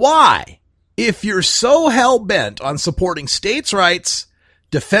 Why, if you're so hell-bent on supporting states' rights,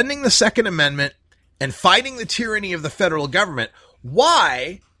 defending the Second Amendment, and fighting the tyranny of the federal government,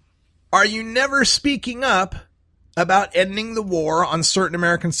 why are you never speaking up about ending the war on certain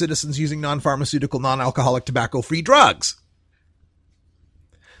American citizens using non-pharmaceutical, non-alcoholic, tobacco-free drugs?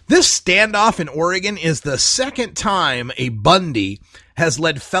 This standoff in Oregon is the second time a Bundy has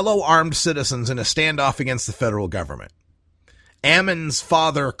led fellow armed citizens in a standoff against the federal government. Ammon's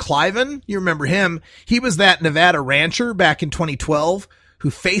father, Cliven, you remember him, he was that Nevada rancher back in 2012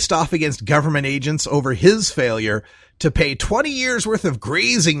 who faced off against government agents over his failure to pay 20 years worth of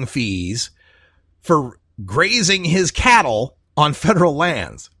grazing fees for grazing his cattle on federal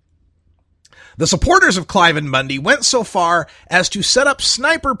lands. The supporters of Cliven Bundy went so far as to set up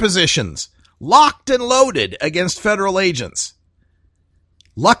sniper positions, locked and loaded, against federal agents.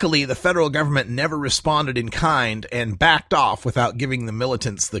 Luckily, the federal government never responded in kind and backed off without giving the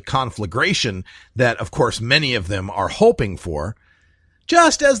militants the conflagration that, of course, many of them are hoping for,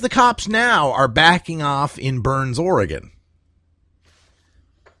 just as the cops now are backing off in Burns, Oregon.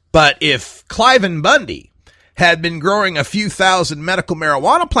 But if Cliven Bundy had been growing a few thousand medical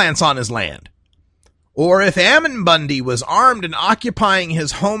marijuana plants on his land, or if Ammon Bundy was armed and occupying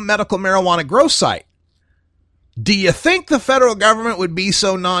his home medical marijuana grow site, do you think the federal government would be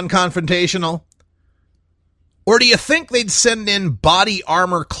so non-confrontational? Or do you think they'd send in body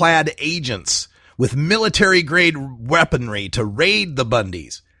armor-clad agents with military-grade weaponry to raid the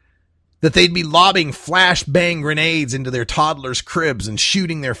Bundys? That they'd be lobbing flashbang grenades into their toddlers' cribs and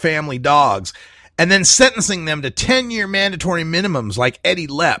shooting their family dogs, and then sentencing them to 10-year mandatory minimums like Eddie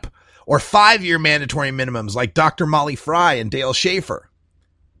Lepp, or 5-year mandatory minimums like Dr. Molly Fry and Dale Schaefer?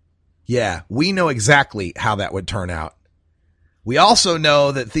 Yeah, we know exactly how that would turn out. We also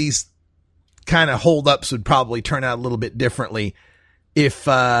know that these kind of holdups would probably turn out a little bit differently if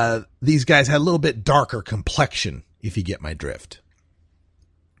these guys had a little bit darker complexion, if you get my drift.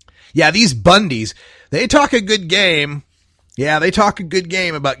 Yeah, these Bundys, they talk a good game. Yeah, they talk a good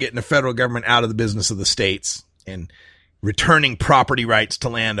game about getting the federal government out of the business of the states and returning property rights to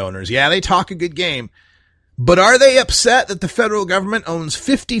landowners. Yeah, they talk a good game. But are they upset that the federal government owns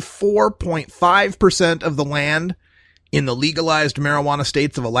 54.5% of the land in the legalized marijuana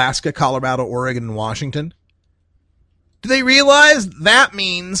states of Alaska, Colorado, Oregon, and Washington? Do they realize that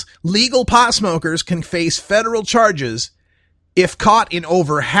means legal pot smokers can face federal charges if caught in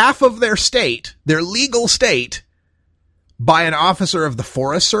over half of their state, their legal state, by an officer of the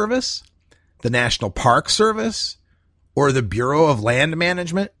Forest Service, the National Park Service, or the Bureau of Land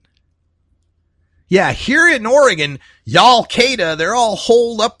Management? Yeah, here in Oregon, Al-Qaeda, they're all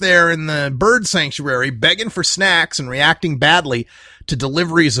holed up there in the bird sanctuary begging for snacks and reacting badly to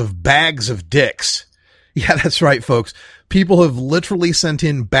deliveries of bags of dicks. Yeah, that's right, folks. People have literally sent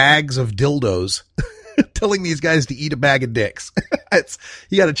in bags of dildos telling these guys to eat a bag of dicks.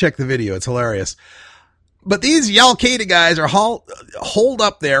 You got to check the video. It's hilarious. But these Al-Qaeda guys are holed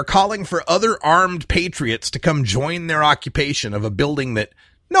up there calling for other armed patriots to come join their occupation of a building that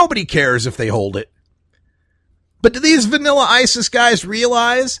nobody cares if they hold it. But do these vanilla ISIS guys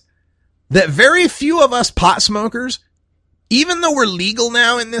realize that very few of us pot smokers, even though we're legal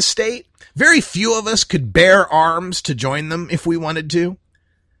now in this state, very few of us could bear arms to join them if we wanted to?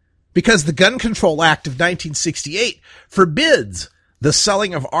 Because the Gun Control Act of 1968 forbids the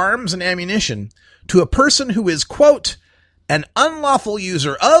selling of arms and ammunition to a person who is, quote, an unlawful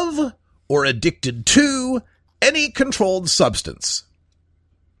user of or addicted to any controlled substance.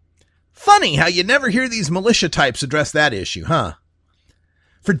 Funny how you never hear these militia types address that issue, huh?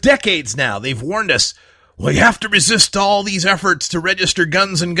 For decades now, they've warned us, we have to resist all these efforts to register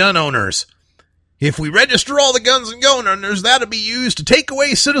guns and gun owners. If we register all the guns and gun owners, that'll be used to take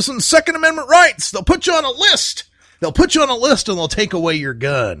away citizens' Second Amendment rights. They'll put you on a list. They'll put you on a list and they'll take away your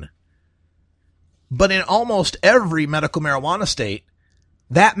gun. But in almost every medical marijuana state,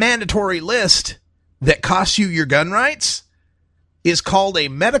 that mandatory list that costs you your gun rights is called a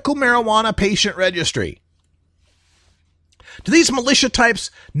medical marijuana patient registry. Do these militia types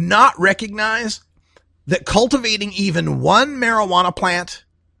not recognize that cultivating even one marijuana plant,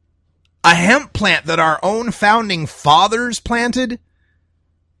 a hemp plant that our own founding fathers planted,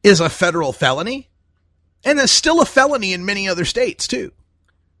 is a federal felony? And is still a felony in many other states, too.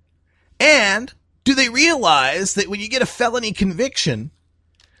 And do they realize that when you get a felony conviction,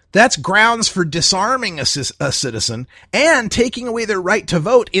 that's grounds for disarming a citizen and taking away their right to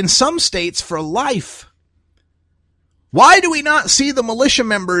vote in some states for life? Why do we not see the militia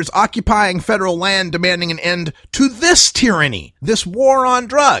members occupying federal land demanding an end to this tyranny, this war on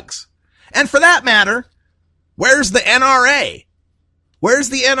drugs? And for that matter, where's the NRA? Where's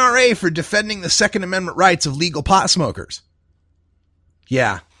the NRA for defending the Second Amendment rights of legal pot smokers?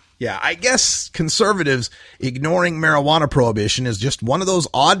 Yeah, I guess conservatives ignoring marijuana prohibition is just one of those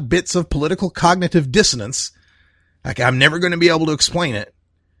odd bits of political cognitive dissonance. Like, I'm never going to be able to explain it.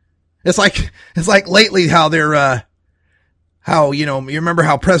 It's like lately how they're, you remember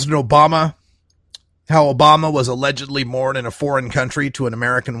how President Obama, how Obama was allegedly born in a foreign country to an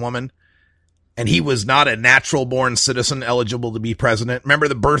American woman, and he was not a natural born citizen eligible to be president. Remember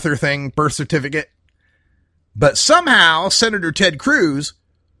the birther thing, birth certificate? But somehow Senator Ted Cruz,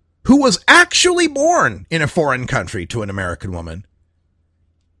 who was actually born in a foreign country to an American woman,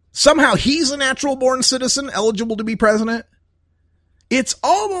 somehow he's a natural born citizen eligible to be president. It's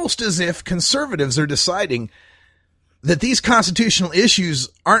almost as if conservatives are deciding that these constitutional issues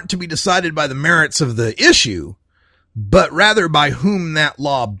aren't to be decided by the merits of the issue, but rather by whom that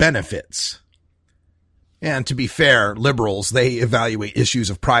law benefits. And to be fair, liberals, they evaluate issues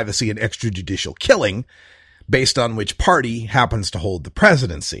of privacy and extrajudicial killing based on which party happens to hold the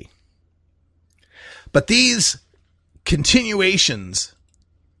presidency. But these continuations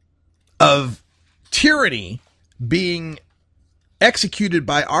of tyranny being executed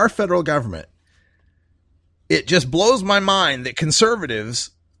by our federal government, it just blows my mind that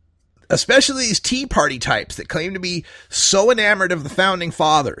conservatives, especially these Tea Party types that claim to be so enamored of the founding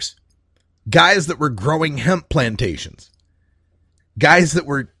fathers, guys that were growing hemp plantations, guys that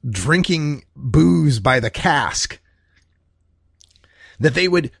were drinking booze by the cask, that they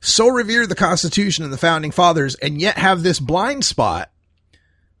would so revere the Constitution and the founding fathers and yet have this blind spot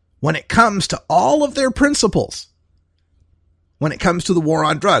when it comes to all of their principles, when it comes to the war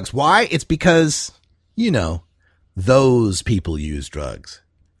on drugs. Why? It's because, those people use drugs.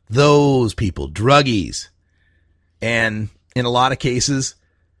 Those people, druggies. And in a lot of cases,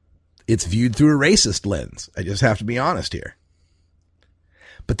 it's viewed through a racist lens. I just have to be honest here.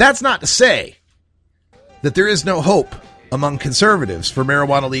 But that's not to say that there is no hope among conservatives for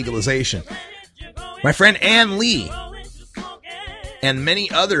marijuana legalization. My friend Ann Lee and many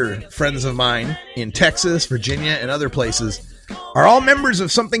other friends of mine in Texas, Virginia, and other places are all members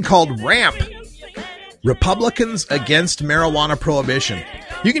of something called RAMP, Republicans Against Marijuana Prohibition.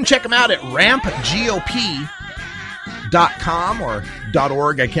 You can check them out at rampgop.com or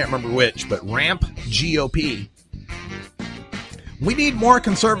 .org, I can't remember which, but rampgop. We need more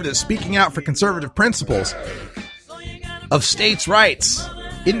conservatives speaking out for conservative principles of states' rights,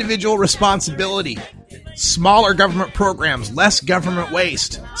 individual responsibility, smaller government programs, less government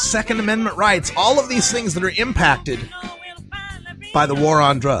waste, Second Amendment rights, all of these things that are impacted by the war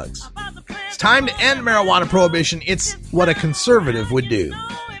on drugs. It's time to end marijuana prohibition. It's what a conservative would do.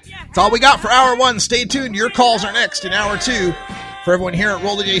 That's all we got for Hour 1. Stay tuned. Your calls are next in Hour 2. For everyone here at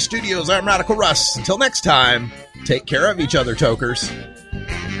Roll the J Studios, I'm Radical Russ. Until next time, take care of each other, tokers.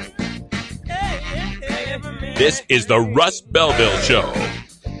 This is the Russ Belville Show.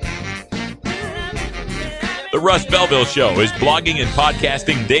 Russ Belville Show is blogging and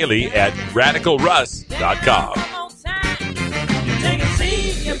podcasting daily at RadicalRuss.com. You take a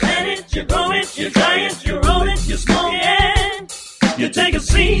seed, you plant it, you grow it, you dry it, you roll it, you smoke it. You take a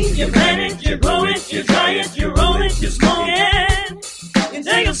seed, you plant it, you grow it, you dry it, you roll it, you smoke it. You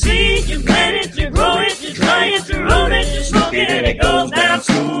take a seed, you plant it, you grow it, you dry it, you roll it, you smoke it, and it goes down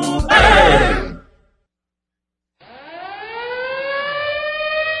smooth.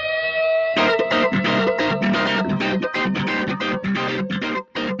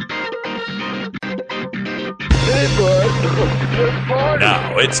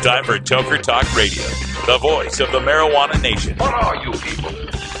 Now it's time for Toker Talk Radio, the voice of the marijuana nation. What are you people?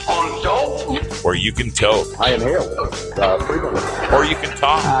 On dope? Where you can toke. I inhale frequently. Or you can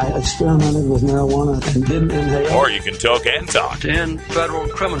talk. I experimented with marijuana and didn't inhale. Or you can toke and talk. 10 federal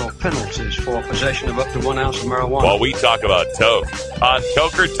criminal penalties for possession of up to 1 ounce of marijuana. While we talk about toke on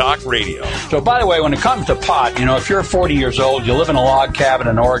Toker Talk Radio. So, by the way, when it comes to pot, if you're 40 years old, you live in a log cabin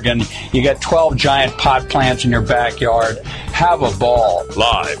in Oregon, you got 12 giant pot plants in your backyard, have a ball.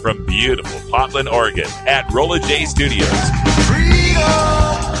 Live from beautiful Portland, Oregon at Rolla J Studios.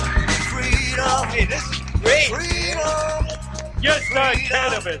 Hey, this is great. Freedom. Just like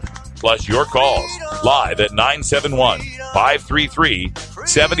cannabis. Plus your calls live at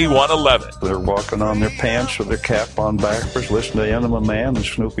 971-533-7111. They're walking on their pants with their cap on backwards, listening to Enema Man and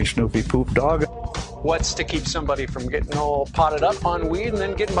Snoopy Poop Dog. What's to keep somebody from getting all potted up on weed and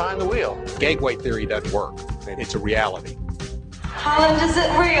then getting behind the wheel? Gateway theory doesn't work. It's a reality. Holland, is it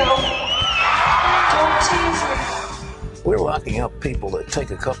real? Don't tease me. We're locking up people that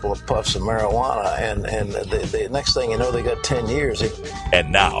take a couple of puffs of marijuana, and the next thing you know, they got 10 years.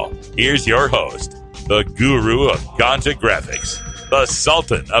 And now, here's your host, the guru of ganja graphics, the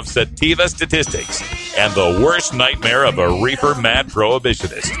sultan of sativa statistics, and the worst nightmare of a reefer mad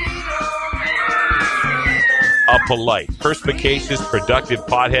prohibitionist. A polite, perspicacious, productive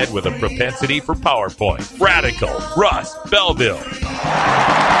pothead with a propensity for PowerPoint. Radical Russ Belville.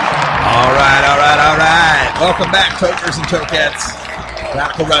 All right. Welcome back, tokers and tokettes.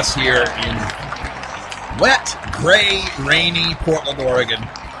 Radical Russ here in wet, gray, rainy Portland, Oregon.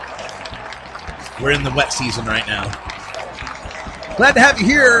 We're in the wet season right now. Glad to have you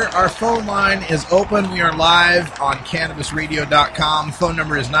here. Our phone line is open. We are live on CannabisRadio.com. Phone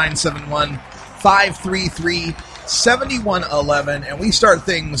number is 971-533-7111. And we start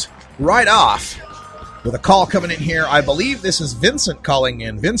things right off with a call coming in here. I believe this is Vincent calling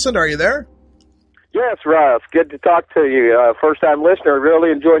in. Vincent, are you there? Yes, Russ. Good to talk to you. First-time listener.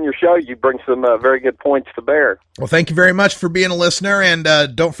 Really enjoying your show. You bring some very good points to bear. Well, thank you very much for being a listener, and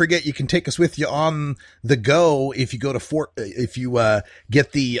don't forget you can take us with you on the go if you go to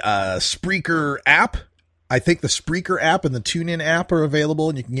get the Spreaker app. I think the Spreaker app and the TuneIn app are available,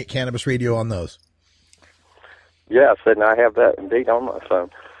 and you can get Cannabis Radio on those. Yes, and I have that indeed on my phone.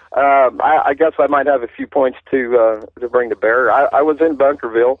 I guess I might have a few points to bring to bear. I was in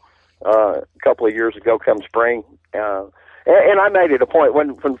Bunkerville a couple of years ago, come spring, and I made it a point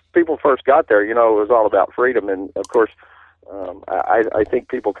when people first got there. It was all about freedom, and of course, I think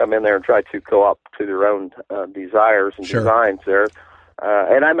people come in there and try to co-opt to their own desires and designs there.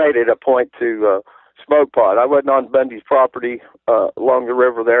 And I made it a point to smoke pot. I wasn't on Bundy's property along the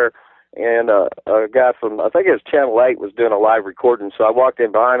river there. And a guy from, I think it was Channel 8, was doing a live recording. So I walked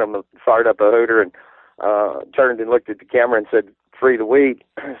in behind him, fired up a hooter, and turned and looked at the camera and said, "Free the weed."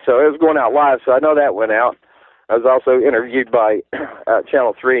 So it was going out live, so I know that went out. I was also interviewed by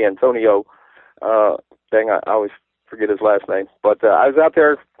Channel 3, Antonio. I always forget his last name. But I was out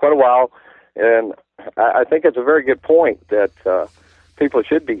there quite a while, and I think it's a very good point that people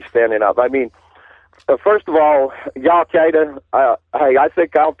should be standing up. I mean, first of all, Al-Qaeda, hey, I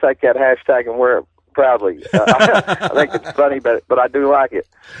think I'll take that hashtag and wear it proudly. I think it's funny, but I do like it.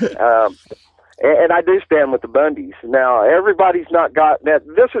 And I do stand with the Bundys. Now, everybody's not got that.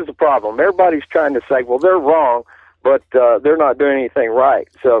 This is the problem. Everybody's trying to say, well, they're wrong, but they're not doing anything right.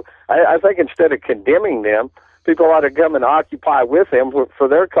 So I think instead of condemning them, people ought to come and occupy with them for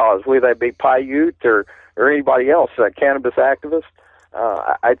their cause, whether they be Paiute or anybody else, cannabis activists.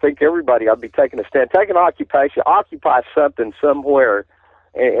 I think everybody ought to be taking a stand, take an occupation, occupy something somewhere,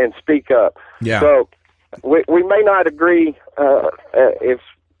 and speak up. Yeah. So we may not agree, if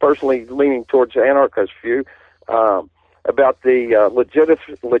personally leaning towards the anarchist view, about the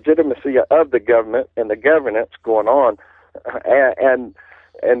legitimacy of the government and the governance going on, and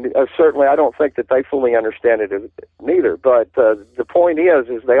certainly I don't think that they fully understand it neither. But the point is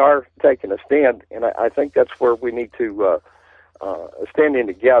they are taking a stand, and I think that's where we need to stand in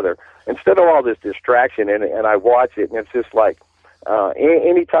together instead of all this distraction. And I watch it, and it's just like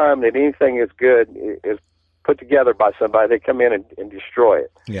any time that anything is good is put together by somebody. They come in and destroy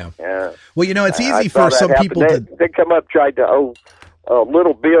it. Yeah. Well, it's easy I for saw some that people happen. They come up, tried to,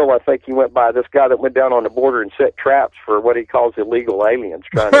 Little Bill, I think he went by, this guy that went down on the border and set traps for what he calls illegal aliens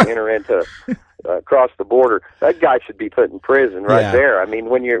trying to enter into across the border. That guy should be put in prison right there. I mean,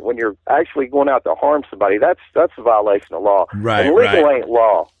 when you're actually going out to harm somebody, that's a violation of law. Right. And legal ain't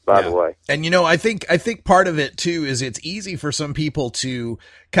law, by the way. And I think part of it too is it's easy for some people to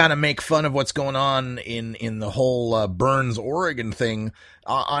kind of make fun of what's going on in the whole Burns, Oregon thing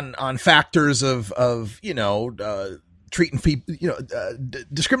on factors of treating people,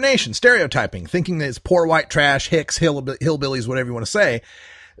 discrimination, stereotyping, thinking that it's poor white trash, hicks, hillbillies, whatever you want to say.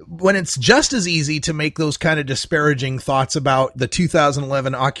 When it's just as easy to make those kind of disparaging thoughts about the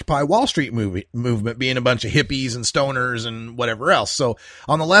 2011 Occupy Wall Street movement being a bunch of hippies and stoners and whatever else. So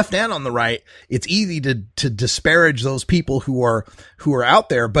on the left and on the right, it's easy to disparage those people who are out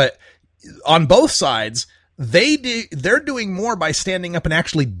there. But on both sides, they're doing more by standing up and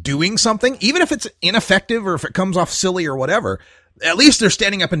actually doing something, even if it's ineffective or if it comes off silly or whatever. At least they're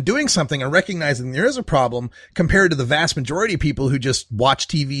standing up and doing something and recognizing there is a problem compared to the vast majority of people who just watch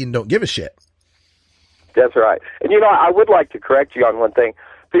TV and don't give a shit. That's right. And, I would like to correct you on one thing.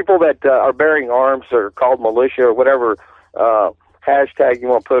 People that are bearing arms or called militia or whatever hashtag you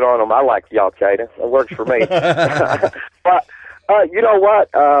want to put on them, I like the Al-Qaeda. It works for me. But you know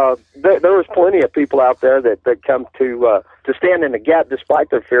what? There was plenty of people out there that come to stand in the gap despite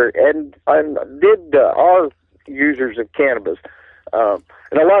their fear and are users of cannabis.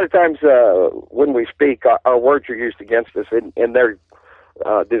 And a lot of times when we speak, our words are used against us, and they're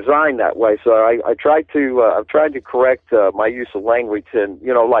designed that way. So I've tried to correct my use of language, and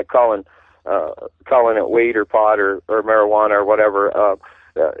like calling it weed or pot or marijuana or whatever.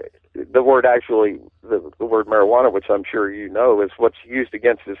 The word the word marijuana, which I'm sure is what's used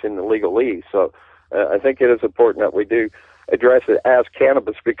against us in the legalese. So I think it is important that we do address it as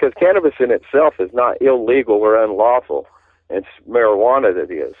cannabis, because cannabis in itself is not illegal or unlawful. It's marijuana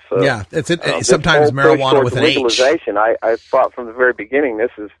that is. So, yeah, sometimes marijuana with an legalization, H. I thought from the very beginning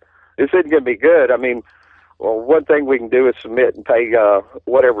this isn't going to be good. I mean, well, one thing we can do is submit and pay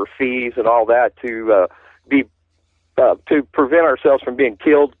whatever fees and all that to prevent ourselves from being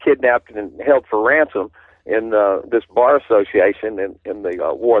killed, kidnapped, and held for ransom in this bar association in the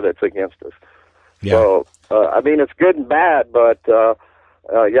war that's against us. Yeah. So, I mean, it's good and bad, but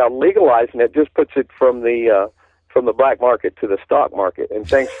legalizing it just puts it from the black market to the stock market. And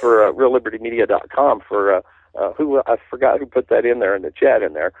thanks for reallibertymedia.com for I forgot who put that in there in the chat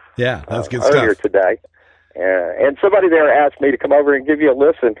in there. Yeah, that's good earlier stuff. Today. And somebody there asked me to come over and give you a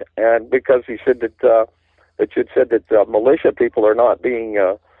listen, and because he said that you'd said that militia people are not being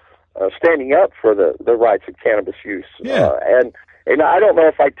standing up for the rights of cannabis use. Yeah. And I don't know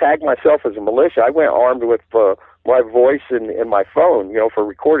if I tagged myself as a militia. I went armed with my voice and my phone, for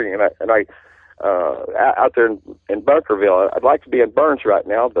recording, and I out there in Bunkerville. I'd like to be in Burns right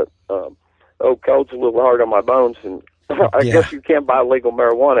now, but cold's a little hard on my bones, and I guess you can't buy legal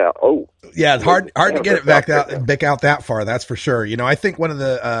marijuana. Yeah, it's hard to get it back out that far. That's for sure. I think one of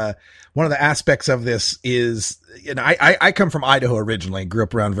the aspects of this is, I come from Idaho originally, grew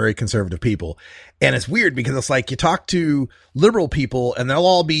up around very conservative people. And it's weird because it's like you talk to liberal people and they'll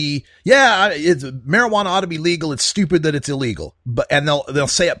all be, marijuana ought to be legal. It's stupid that it's illegal, and they'll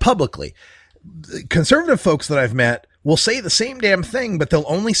say it publicly. Conservative folks that I've met will say the same damn thing, but they'll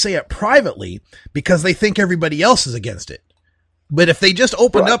only say it privately because they think everybody else is against it. But if they just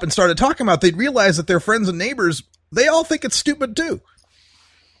opened up and started talking about it, they'd realize that their friends and neighbors, they all think it's stupid too.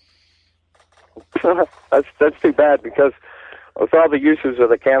 That's too bad, because with all the uses of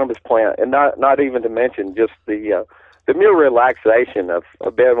the cannabis plant, and not even to mention just the mere relaxation of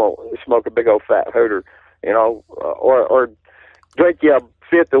being able to smoke a big old fat hooter, or drink a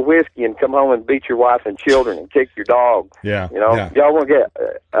fifth of whiskey and come home and beat your wife and children and kick your dog. Yeah. Y'all want to get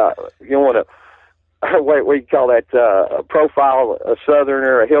you want to what do you call that? Profile a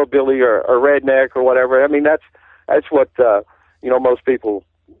southerner, a hillbilly, or a redneck, or whatever. I mean, that's what most people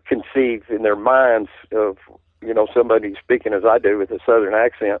conceive in their minds of somebody speaking as I do with a southern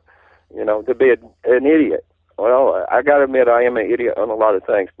accent, to be an idiot. Well, I got to admit I am an idiot on a lot of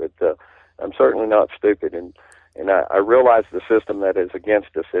things, but I'm certainly not stupid, and I realize the system that is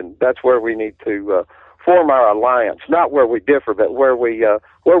against us, and that's where we need to form our alliance, not where we differ, but where we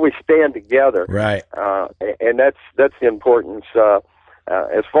stand together. Right. And that's the importance.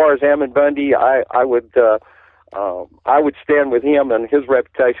 As far as Ammon Bundy, I would stand with him and his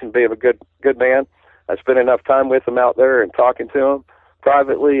reputation being a good man. I spent enough time with him out there and talking to him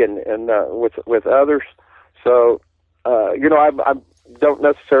privately and with others. So, I'm don't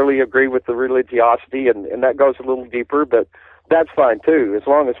necessarily agree with the religiosity, and that goes a little deeper, but that's fine too, as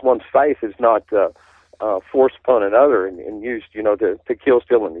long as one's faith is not forced upon another and used, to kill,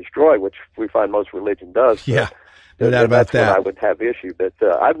 steal, and destroy, which we find most religion does. Yeah, no doubt about that's that. when I would have issue. But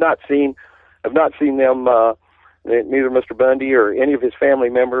I've not seen them, neither Mr. Bundy or any of his family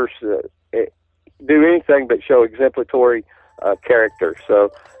members, do anything but show exemplary character.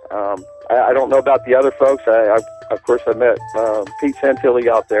 So I don't know about the other folks. Of course, I met Pete Santilli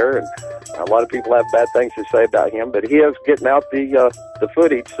out there, and a lot of people have bad things to say about him, but he is getting out the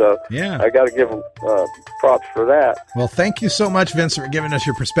footage, so yeah. I got to give him props for that. Well, thank you so much, Vincent, for giving us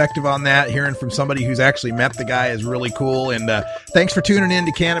your perspective on that. Hearing from somebody who's actually met the guy is really cool, and thanks for tuning in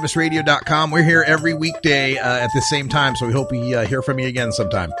to CannabisRadio.com. We're here every weekday at the same time, so we hope we hear from you again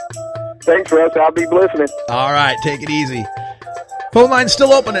sometime. Thanks, Russ. I'll be listening. All right, take it easy. Phone line's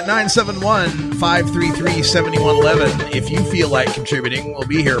still open at 971-533-7111. If you feel like contributing, we'll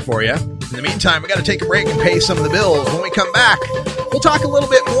be here for you. In the meantime, we got to take a break and pay some of the bills. When we come back, we'll talk a little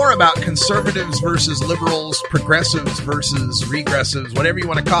bit more about conservatives versus liberals, progressives versus regressives, whatever you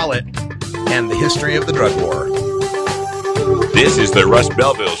want to call it, and the history of the drug war. This is the Russ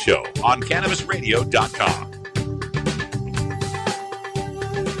Belville Show on CannabisRadio.com.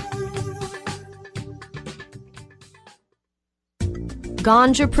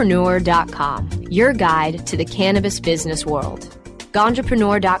 Ganjapreneur.com, your guide to the cannabis business world.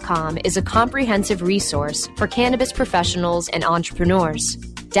 Ganjapreneur.com is a comprehensive resource for cannabis professionals and entrepreneurs.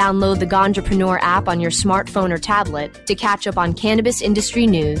 Download the Ganjapreneur app on your smartphone or tablet to catch up on cannabis industry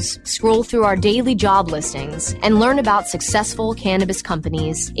news, scroll through our daily job listings, and learn about successful cannabis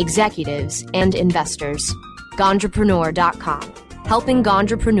companies, executives, and investors. Ganjapreneur.com, helping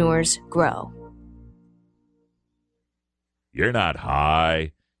Ganjapreneurs grow. You're not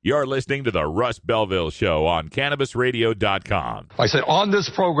high. You're listening to the Russ Belville Show on CannabisRadio.com. I said, on this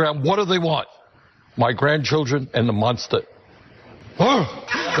program, what do they want? My grandchildren and the monster.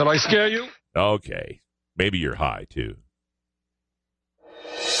 Oh, did I scare you? Okay. Maybe you're high, too.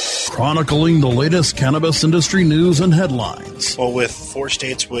 Chronicling the latest cannabis industry news and headlines. Well, with 4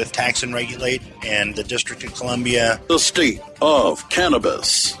 states with tax and regulate and the District of Columbia. The state of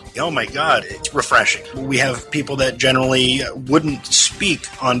cannabis. Oh my God, it's refreshing. We have people that generally wouldn't speak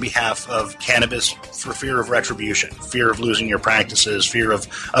on behalf of cannabis for fear of retribution, fear of losing your practices, fear of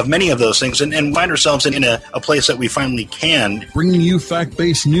many of those things, and find ourselves in a place that we finally can. Bringing you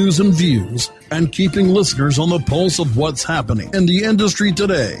fact-based news and views and keeping listeners on the pulse of what's happening in the industry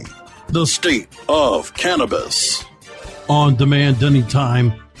today. The state of cannabis. On demand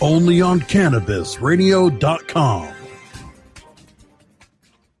anytime, only on CannabisRadio.com.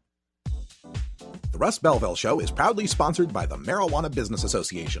 The Russ Belville Show is proudly sponsored by the Marijuana Business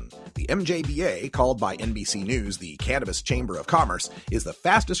Association. The MJBA, called by NBC News the Cannabis Chamber of Commerce, is the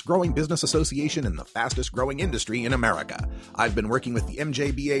fastest growing business association in the fastest growing industry in America. I've been working with the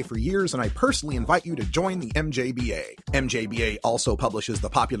MJBA for years, and I personally invite you to join the MJBA. MJBA also publishes the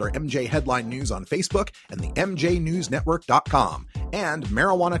popular MJ Headline News on Facebook and the MJNewsNetwork.com and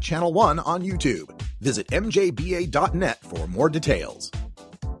Marijuana Channel 1 on YouTube. Visit mjba.net for more details.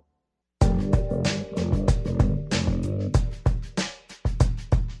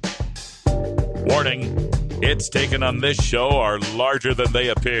 Warning, hits taken on this show are larger than they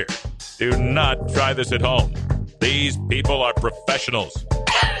appear. Do not try this at home. These people are professionals.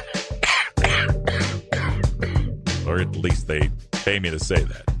 Or at least they pay me to say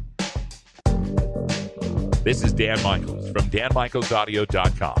that. This is Dan Michaels from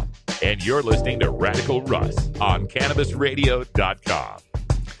DanMichaelsAudio.com, and you're listening to Radical Russ on CannabisRadio.com.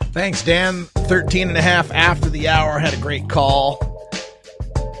 Thanks, Dan. 13 and a half after the hour. Had a great call.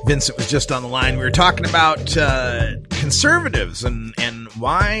 Vincent was just on the line. We were talking about conservatives and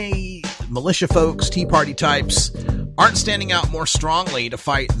why militia folks, Tea Party types, aren't standing out more strongly to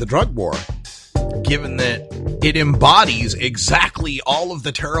fight the drug war, given that it embodies exactly all of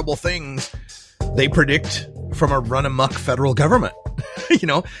the terrible things they predict from a run-amok federal government. You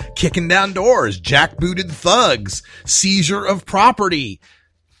know, kicking down doors, jackbooted thugs, seizure of property,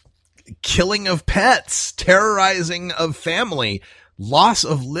 killing of pets, terrorizing of family, loss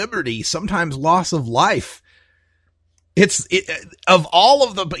of liberty, sometimes loss of life. Of all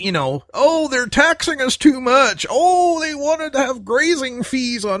of the, oh, they're taxing us too much. Oh, they wanted to have grazing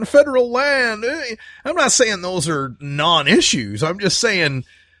fees on federal land. I'm not saying those are non-issues. I'm just saying,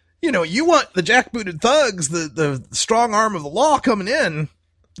 you want the jackbooted thugs, the strong arm of the law coming in.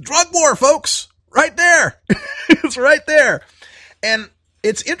 Drug war, folks, right there. It's right there. And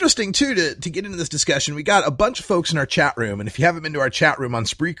it's interesting, too, to get into this discussion. We got a bunch of folks in our chat room, and if you haven't been to our chat room on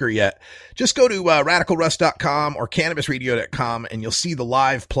Spreaker yet, just go to radicalruss.com or cannabisradio.com, and you'll see the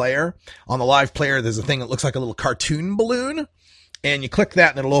live player. On the live player, there's a thing that looks like a little cartoon balloon, and you click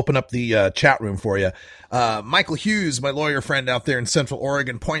that, and it'll open up the chat room for you. Michael Hughes, my lawyer friend out there in Central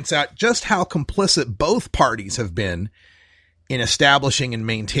Oregon, points out just how complicit both parties have been in establishing and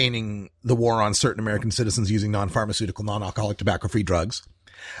maintaining the war on certain American citizens using non-pharmaceutical, non-alcoholic, tobacco-free drugs.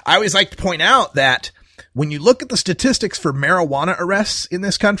 I always like to point out that when you look at the statistics for marijuana arrests in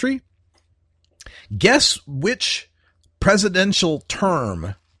this country, guess which presidential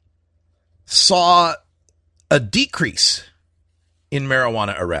term saw a decrease in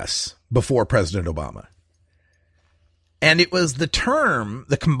marijuana arrests before President Obama? And it was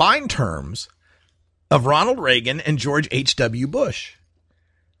the combined terms of Ronald Reagan and George H.W. Bush.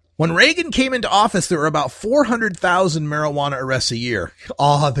 When Reagan came into office, there were about 400,000 marijuana arrests a year.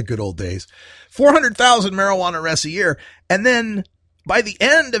 Ah, the good old days. 400,000 marijuana arrests a year. And then by the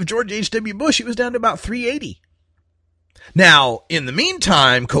end of George H.W. Bush, it was down to about 380. Now, in the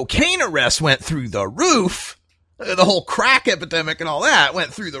meantime, cocaine arrests went through the roof. The whole crack epidemic and all that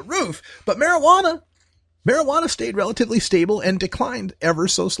went through the roof. But marijuana stayed relatively stable and declined ever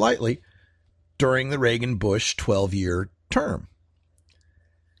so slightly during the Reagan-Bush 12-year term.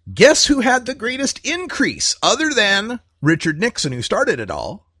 Guess who had the greatest increase other than Richard Nixon, who started it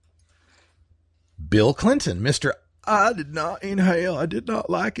all? Bill Clinton. Mr. I did not inhale. I did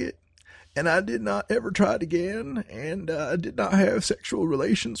not like it. And I did not ever try it again. And I did not have sexual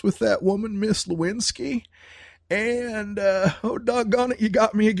relations with that woman, Miss Lewinsky. And, oh, doggone it, you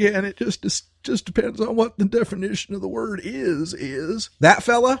got me again. It just depends on what the definition of the word is. That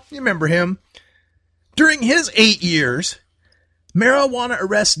fella, you remember him? During his 8 years, marijuana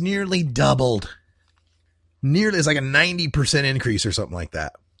arrests nearly doubled. It's like a 90% increase or something like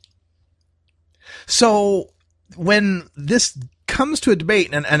that. So when this comes to a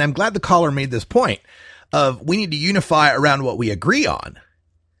debate, and I'm glad the caller made this point of we need to unify around what we agree on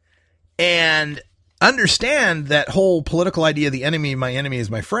and understand that whole political idea, the enemy, my enemy is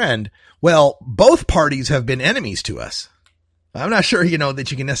my friend. Well, both parties have been enemies to us. I'm not sure, that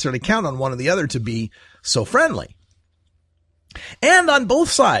you can necessarily count on one or the other to be so friendly. And on both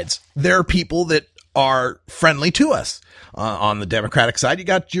sides, there are people that are friendly to us. On the Democratic side, you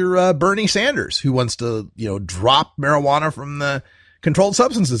got your Bernie Sanders, who wants to, drop marijuana from the Controlled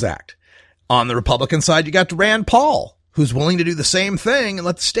Substances Act. On the Republican side, you got Rand Paul, who's willing to do the same thing and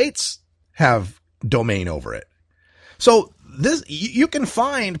let the states have domain over it. So you can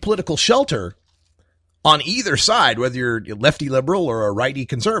find political shelter on either side, whether you're lefty liberal or a righty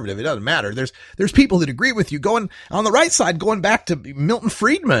conservative. It doesn't matter. There's people that agree with you. Going on the right side, going back to Milton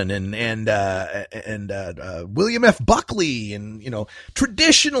Friedman and William F. Buckley and,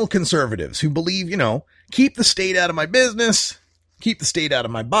 traditional conservatives who believe, keep the state out of my business, keep the state out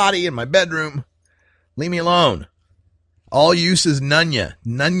of my body and my bedroom. Leave me alone. All use is none ya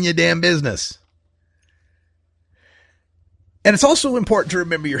damn business. And it's also important to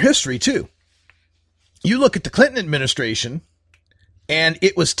remember your history too. You look at the Clinton administration, and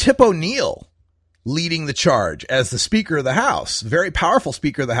it was Tip O'Neill leading the charge as the Speaker of the House, very powerful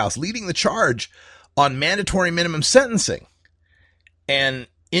Speaker of the House, leading the charge on mandatory minimum sentencing and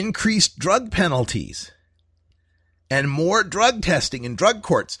increased drug penalties and more drug testing in drug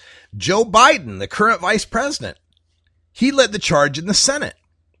courts. Joe Biden, the current vice president, he led the charge in the Senate.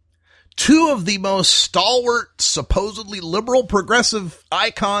 Two of the most stalwart, supposedly liberal progressive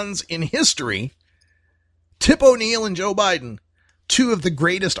icons in history, Tip O'Neill and Joe Biden, two of the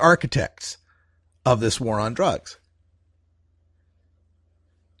greatest architects of this war on drugs.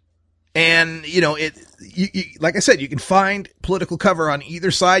 And, like I said, you can find political cover on either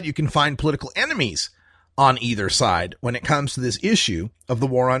side. You can find political enemies on either side when it comes to this issue of the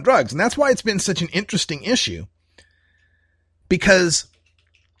war on drugs. And that's why it's been such an interesting issue, because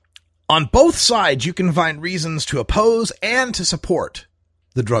on both sides, you can find reasons to oppose and to support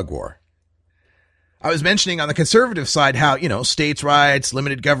the drug war. I was mentioning on the conservative side how, states' rights,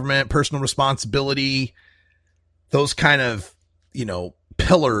 limited government, personal responsibility, those kind of,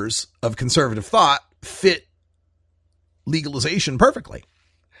 pillars of conservative thought fit legalization perfectly.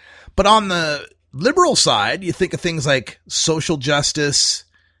 But on the liberal side, you think of things like social justice,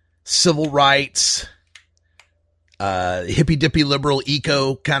 civil rights, hippy-dippy liberal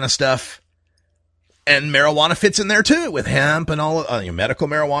eco kind of stuff. And marijuana fits in there too, with hemp and all medical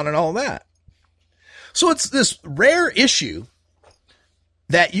marijuana and all that. So it's this rare issue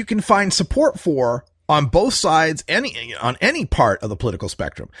that you can find support for on both sides, on any part of the political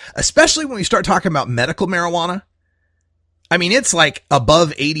spectrum, especially when we start talking about medical marijuana. I mean, it's like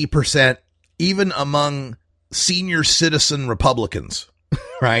above 80%, even among senior citizen Republicans,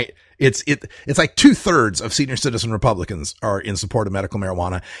 right? It's like 2/3 of senior citizen Republicans are in support of medical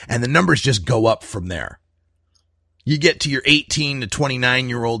marijuana, and the numbers just go up from there. You get to your 18 to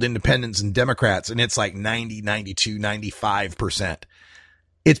 29-year-old independents and Democrats, and it's like 90, 92, 95%.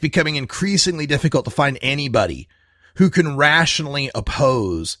 It's becoming increasingly difficult to find anybody who can rationally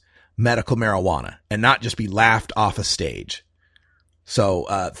oppose medical marijuana and not just be laughed off a stage.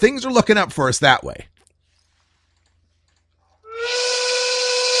 So things are looking up for us that way.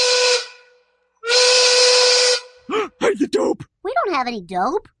 Hey, the dope. We don't have any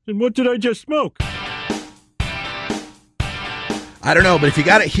dope. Then what did I just smoke? I don't know, but if you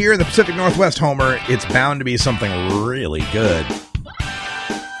got it here in the Pacific Northwest, Homer, it's bound to be something really good.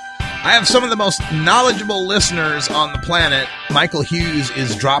 I have some of the most knowledgeable listeners on the planet. Michael Hughes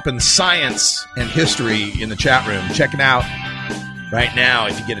is dropping science and history in the chat room. Check it out right now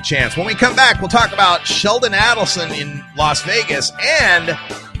if you get a chance. When we come back, we'll talk about Sheldon Adelson in Las Vegas and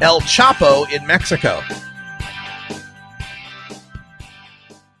El Chapo in Mexico.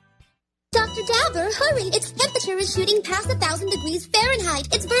 Dr. Dabber, hurry! Its temperature is shooting past 1,000 degrees Fahrenheit.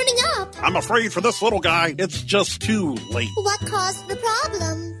 It's burning up. I'm afraid for this little guy, it's just too late. What caused the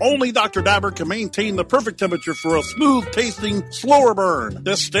problem? Only Dr. Dabber can maintain the perfect temperature for a smooth-tasting, slower burn.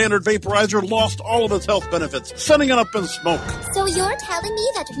 This standard vaporizer lost all of its health benefits, sending it up in smoke. So you're telling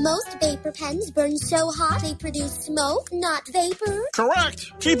me that most vapor pens burn so hot they produce smoke, not vapor?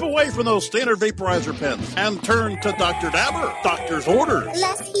 Correct. Keep away from those standard vaporizer pens and turn to Dr. Dabber. Doctor's orders.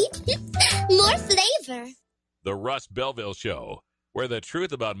 Less heat, more flavor. The Russ Belville Show, where the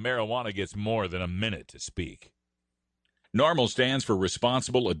truth about marijuana gets more than a minute to speak. NORMAL stands for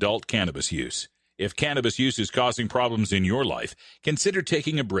Responsible Adult Cannabis Use. If cannabis use is causing problems in your life, consider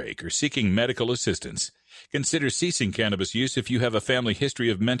taking a break or seeking medical assistance. Consider ceasing cannabis use if you have a family history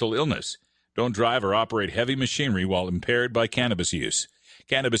of mental illness. Don't drive or operate heavy machinery while impaired by cannabis use.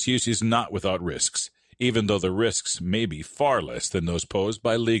 Cannabis use is not without risks, even though the risks may be far less than those posed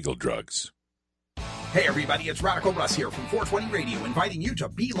by legal drugs. Hey everybody, it's Radical Russ here from 420 Radio, inviting you to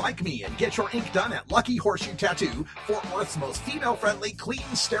be like me and get your ink done at Lucky Horseshoe Tattoo, Fort Worth's most female-friendly, clean,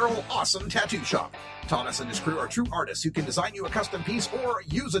 sterile, awesome tattoo shop. Thomas and his crew are true artists who can design you a custom piece or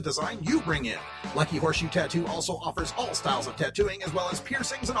use a design you bring in. Lucky Horseshoe Tattoo also offers all styles of tattooing as well as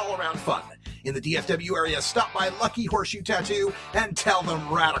piercings and all-around fun. In the DFW area, stop by Lucky Horseshoe Tattoo and tell them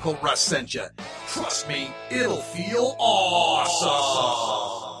Radical Russ sent you. Trust me, it'll feel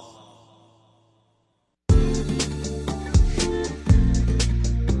awesome.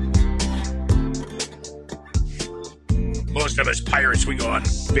 Most of us pirates, we go on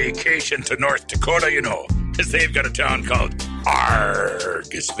vacation to North Dakota, you know, because they've got a town called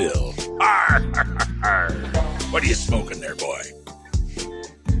Argosville. What are you smoking there, boy?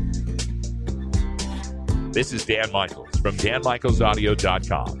 This is Dan Michaels from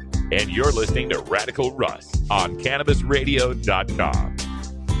DanMichaelsAudio.com, and you're listening to Radical Russ on CannabisRadio.com.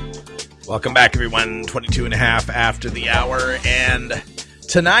 Welcome back, everyone. 22 and a half after the hour, and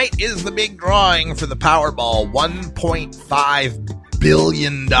tonight is the big drawing for the Powerball. $1.5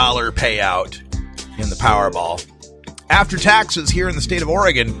 billion payout in the Powerball. After taxes here in the state of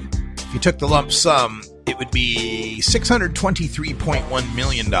Oregon, if you took the lump sum, it would be $623.1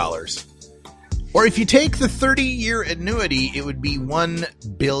 million. Or if you take the 30-year annuity, it would be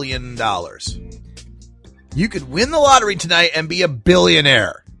 $1 billion. You could win the lottery tonight and be a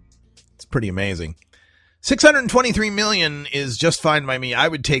billionaire. It's pretty amazing. $623 million is just fine by me. I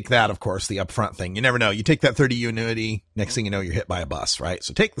would take that, of course, the upfront thing. You never know. You take that 30-year annuity, next thing you know, you're hit by a bus, right?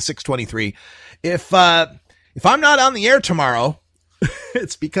 So take the 623. If I'm not on the air tomorrow,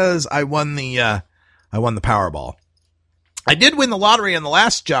 it's because I won the Powerball. I did win the lottery in the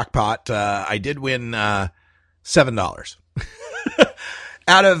last jackpot. I did win $7.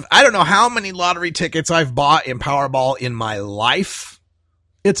 Out of, I don't know how many lottery tickets I've bought in Powerball in my life.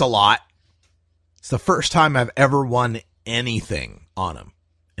 It's a lot. It's the first time I've ever won anything on them,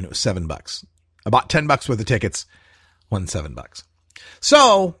 and it was $7. I bought $10 worth of tickets, won $7.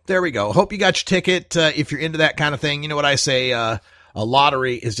 So there we go. Hope you got your ticket. If you're into that kind of thing, you know what I say, a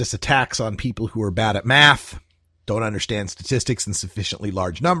lottery is just a tax on people who are bad at math, don't understand statistics in sufficiently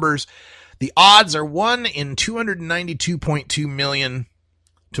large numbers. The odds are 1 in 292.2 million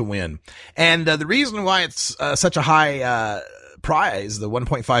to win. And the reason why it's such a high prize, the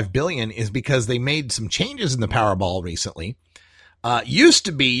 1.5 billion, is because they made some changes in the Powerball recently. Used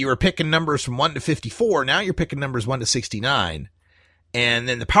to be you were picking numbers from 1 to 54. Now you're picking numbers 1 to 69. And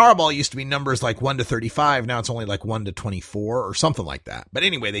then the Powerball used to be numbers like 1 to 35. Now it's only like 1 to 24 or something like that. But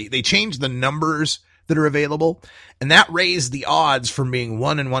anyway, they changed the numbers that are available. And that raised the odds from being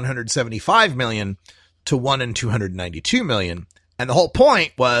 1 in 175 million to 1 in 292 million. And the whole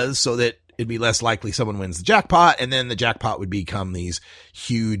point was so that it'd be less likely someone wins the jackpot, and then the jackpot would become these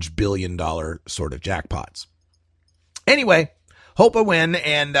huge $1 billion sort of jackpots. Anyway, hope I win.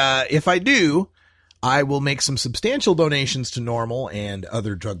 And if I do, I will make some substantial donations to NORML and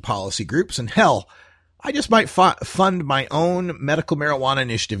other drug policy groups. And hell, I just might fund my own medical marijuana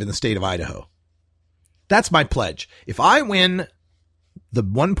initiative in the state of Idaho. That's my pledge. If I win the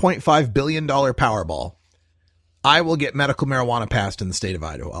 $1.5 billion Powerball, I will get medical marijuana passed in the state of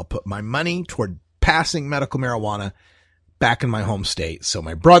Idaho. I'll put my money toward passing medical marijuana back in my home state so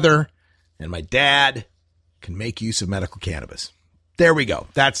my brother and my dad can make use of medical cannabis. There we go.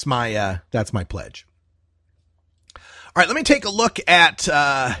 That's my pledge. All right, let me take a look at,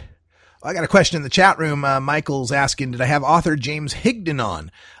 I got a question in the chat room. Michael's asking, did I have author James Higdon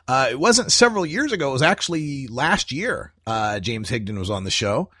on? It wasn't several years ago. It was actually last year. James Higdon was on the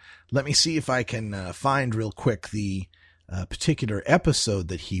show. Let me see if I can find real quick the particular episode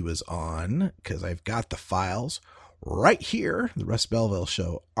that he was on, because I've got the files right here, the Russ Belville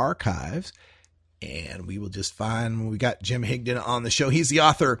Show archives, and we will just find, we got Jim Higdon on the show. He's the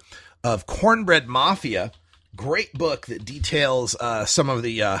author of Cornbread Mafia, great book that details some of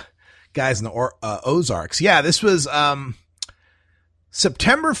the guys in the Ozarks. Yeah, this was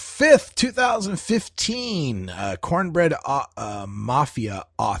September 5th, 2015, Cornbread Mafia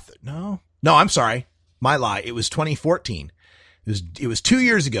author. No, I'm sorry. My lie. It was 2014. It was 2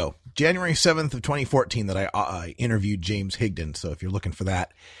 years ago, January 7th of 2014, that I interviewed James Higdon. So if you're looking for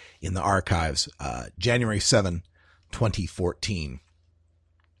that in the archives, January 7, 2014.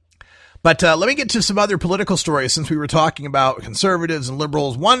 But let me get to some other political stories since we were talking about conservatives and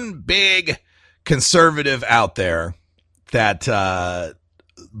liberals. One big conservative out there that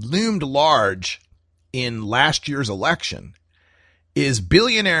loomed large in last year's election is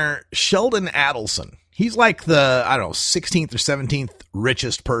billionaire Sheldon Adelson. He's like the, 16th or 17th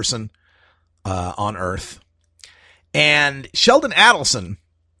richest person on earth. And Sheldon Adelson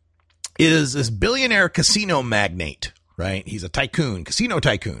is this billionaire casino magnate, right? He's a tycoon, casino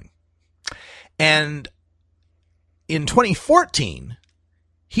tycoon. And in 2014,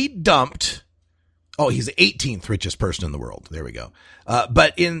 he dumped, he's the 18th richest person in the world. There we go.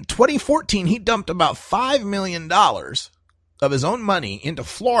 But in 2014, he dumped about $5 million of his own money into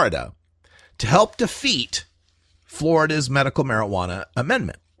Florida to help defeat Florida's medical marijuana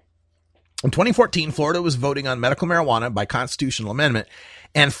amendment. In 2014, Florida was voting on medical marijuana by constitutional amendment,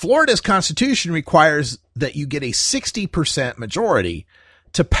 and Florida's constitution requires that you get a 60% majority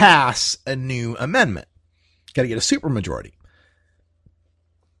to pass a new amendment. Got to get a supermajority.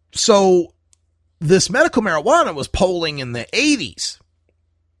 So this medical marijuana was polling in the 80s,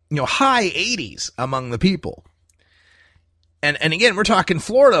 high 80s among the people. And again, we're talking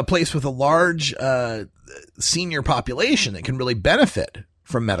Florida, a place with a large senior population that can really benefit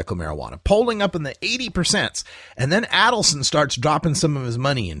from medical marijuana, polling up in the 80%. And then Adelson starts dropping some of his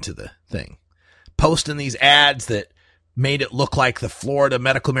money into the thing, posting these ads that made it look like the Florida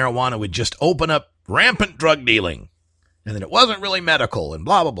medical marijuana would just open up rampant drug dealing and that it wasn't really medical and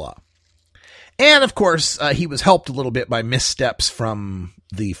blah, blah, blah. And of course, he was helped a little bit by missteps from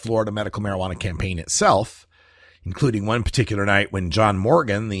the Florida medical marijuana campaign itself, including one particular night when John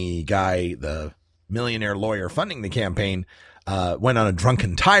Morgan, the guy, the millionaire lawyer funding the campaign, went on a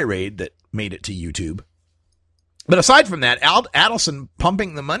drunken tirade that made it to YouTube. But aside from that, Adelson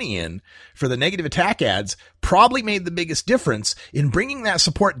pumping the money in for the negative attack ads probably made the biggest difference in bringing that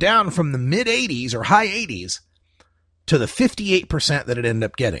support down from the mid 80s or high 80s to the 58% that it ended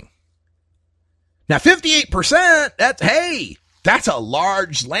up getting. Now, 58%, that's a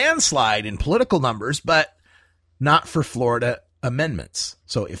large landslide in political numbers, but not for Florida amendments.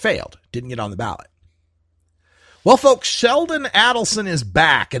 So it failed, didn't get on the ballot. Well, folks, Sheldon Adelson is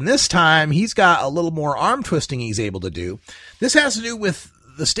back, and this time he's got a little more arm twisting he's able to do. This has to do with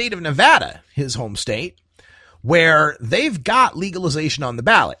the state of Nevada, his home state, where they've got legalization on the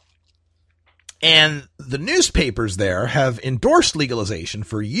ballot. And the newspapers there have endorsed legalization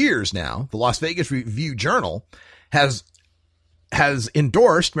for years now. The Las Vegas Review-Journal has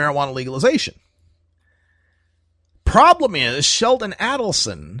endorsed marijuana legalization. Problem is, Sheldon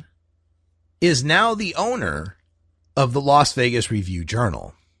Adelson is now the owner of the Las Vegas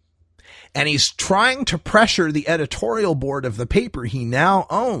Review-Journal. And he's trying to pressure the editorial board of the paper he now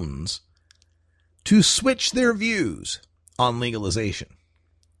owns to switch their views on legalization.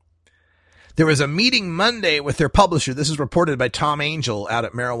 There was a meeting Monday with their publisher. This is reported by Tom Angel out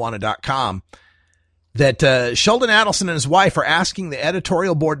at marijuana.com. that Sheldon Adelson and his wife are asking the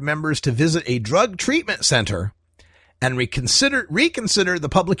editorial board members to visit a drug treatment center and reconsider the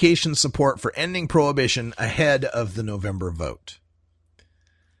publication's support for ending prohibition ahead of the November vote.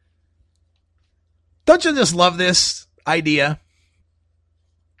 Don't you just love this idea?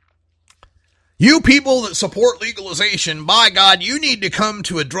 You people that support legalization, by God, you need to come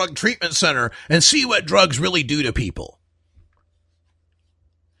to a drug treatment center and see what drugs really do to people.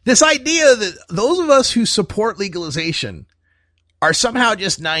 This idea that those of us who support legalization are somehow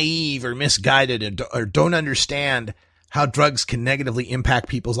just naive or misguided or don't understand how drugs can negatively impact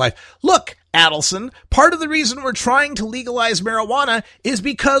people's life. Look, Adelson, part of the reason we're trying to legalize marijuana is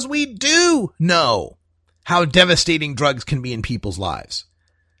because we do know how devastating drugs can be in people's lives.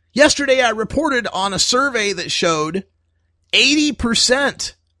 Yesterday, I reported on a survey that showed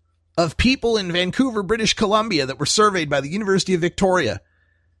 80% of people in Vancouver, British Columbia that were surveyed by the University of Victoria,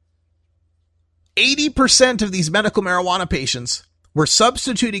 80% of these medical marijuana patients were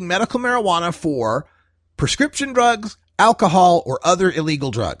substituting medical marijuana for prescription drugs, alcohol, or other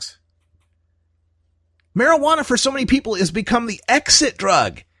illegal drugs. Marijuana for so many people has become the exit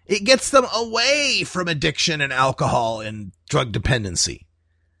drug. It gets them away from addiction and alcohol and drug dependency.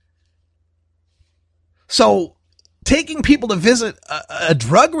 So taking people to visit a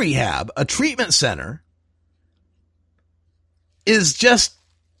drug rehab, a treatment center, is just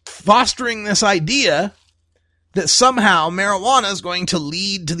fostering this idea that somehow marijuana is going to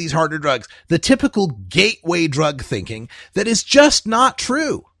lead to these harder drugs. The typical gateway drug thinking that is just not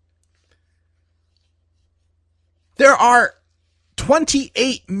true. There are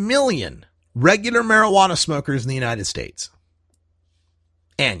 28 million regular marijuana smokers in the United States.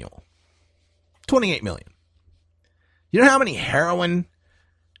 Annual. 28 million. You know how many heroin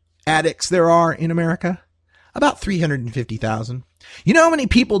addicts there are in America? About 350,000. You know how many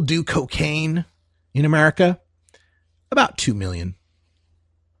people do cocaine in America? About 2 million.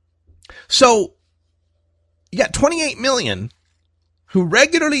 So you got 28 million who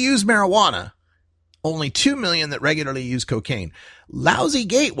regularly use marijuana, only 2 million that regularly use cocaine. Lousy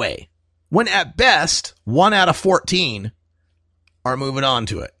gateway, when at best 1 out of 14 are moving on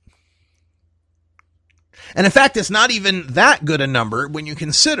to it. And in fact, it's not even that good a number when you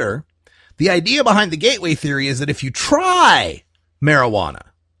consider the idea behind the gateway theory is that if you try marijuana,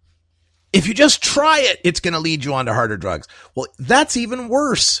 if you just try it, it's going to lead you on to harder drugs. Well, that's even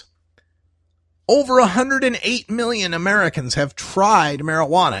worse. Over 108 million Americans have tried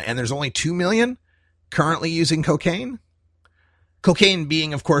marijuana, and there's only 2 million currently using cocaine. Cocaine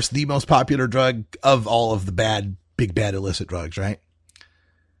being, of course, the most popular drug of all of the big bad illicit drugs, right?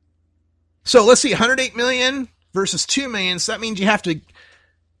 So let's see, 108 million versus 2 million. So that means you have to,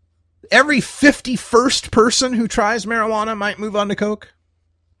 every 51st person who tries marijuana might move on to coke.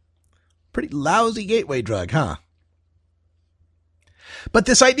 Pretty lousy gateway drug, huh? But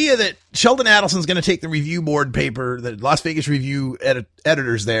this idea that Sheldon Adelson's going to take the review board paper, the Las Vegas Review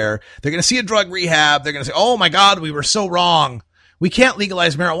editors there, they're going to see a drug rehab. They're going to say, oh my God, we were so wrong. We can't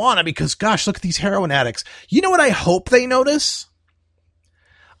legalize marijuana because, gosh, look at these heroin addicts. You know what I hope they notice?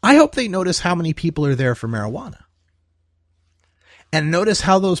 I hope they notice how many people are there for marijuana. And notice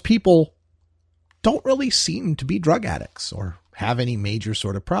how those people don't really seem to be drug addicts or have any major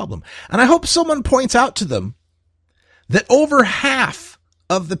sort of problem. And I hope someone points out to them that over half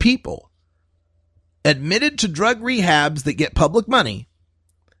of the people admitted to drug rehabs that get public money,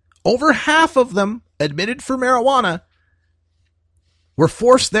 over half of them admitted for marijuana, were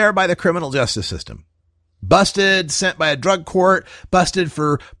forced there by the criminal justice system. Busted, sent by a drug court, busted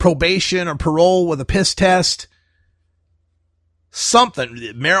for probation or parole with a piss test. Something.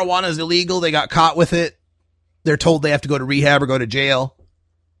 Marijuana is illegal. They got caught with it. They're told they have to go to rehab or go to jail.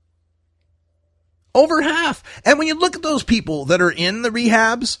 Over half. And when you look at those people that are in the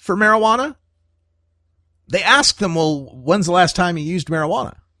rehabs for marijuana, they ask them, well, when's the last time you used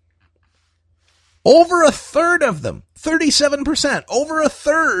marijuana? Over a third of them, 37%, over a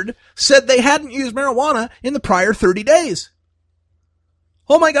third said they hadn't used marijuana in the prior 30 days.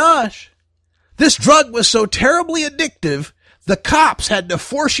 Oh my gosh. This drug was so terribly addictive, the cops had to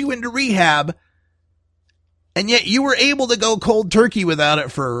force you into rehab, and yet you were able to go cold turkey without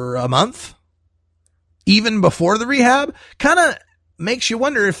it for a month, even before the rehab. Kind of makes you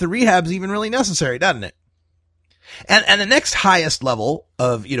wonder if the rehab's even really necessary, doesn't it? And the next highest level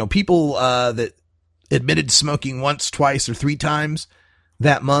of, people that admitted smoking once, twice, or 3 times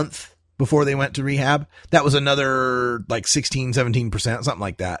that month before they went to rehab, that was another like 16, 17%, something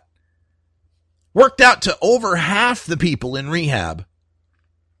like that. Worked out to over half the people in rehab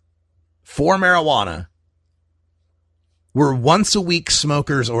for marijuana were once a week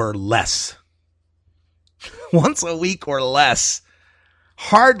smokers or less. once a week or less.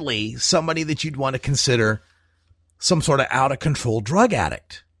 Hardly somebody that you'd want to consider some sort of out-of-control drug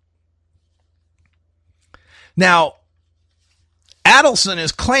addict. Now, Adelson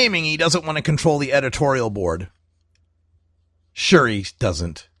is claiming he doesn't want to control the editorial board. Sure, he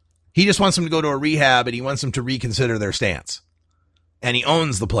doesn't. He just wants them to go to a rehab, and he wants them to reconsider their stance. And he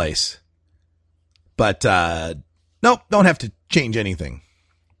owns the place. But, nope, don't have to change anything.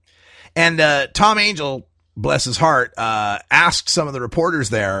 And Tom Angel, bless his heart, asked some of the reporters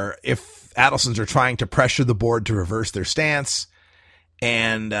there if Adelsons are trying to pressure the board to reverse their stance.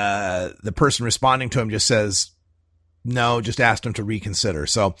 And the person responding to him just says, no, just asked him to reconsider.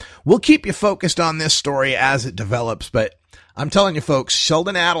 So we'll keep you focused on this story as it develops. But I'm telling you, folks,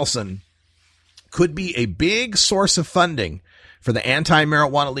 Sheldon Adelson could be a big source of funding for the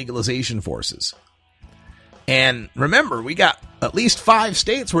anti-marijuana legalization forces. And remember, we got at least 5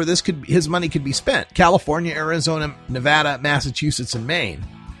 states where his money could be spent. California, Arizona, Nevada, Massachusetts, and Maine.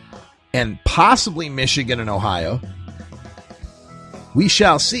 And possibly Michigan and Ohio. We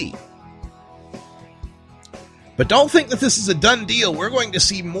shall see. But don't think that this is a done deal. We're going to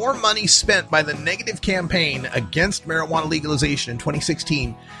see more money spent by the negative campaign against marijuana legalization in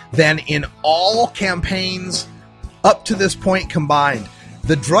 2016 than in all campaigns up to this point combined.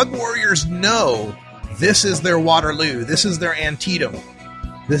 The drug warriors know this is their Waterloo. This is their Antietam.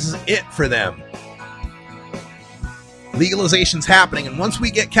 This is it for them. Legalization's happening, and once we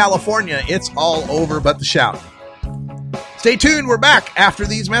get California, it's all over but the shout. Stay tuned. We're back after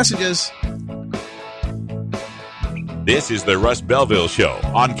these messages. This is the Russ Belville Show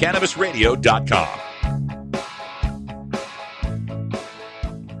on CannabisRadio.com.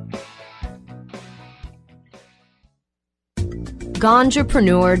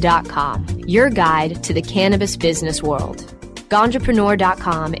 Ganjapreneur.com, your guide to the cannabis business world.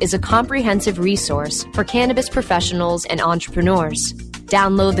 Ganjapreneur.com is a comprehensive resource for cannabis professionals and entrepreneurs.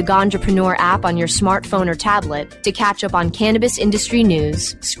 Download the Ganjapreneur app on your smartphone or tablet to catch up on cannabis industry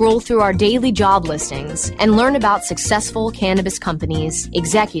news, scroll through our daily job listings, and learn about successful cannabis companies,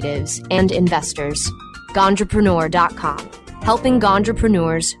 executives, and investors. Ganjapreneur.com, helping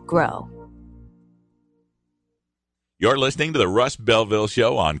Ganjapreneurs grow. You're listening to the Russ Belville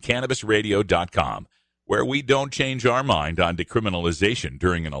Show on CannabisRadio.com, where we don't change our mind on decriminalization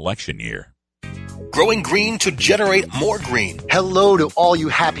during an election year. Growing green to generate more green. Hello to all you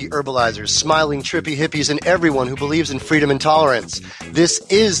happy herbalizers, smiling trippy hippies, and everyone who believes in freedom and tolerance. This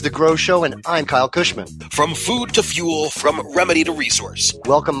is The Grow Show, and I'm Kyle Cushman. From food to fuel, from remedy to resource.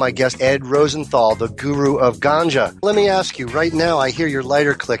 Welcome my guest, Ed Rosenthal, the guru of ganja. Let me ask you, right now I hear your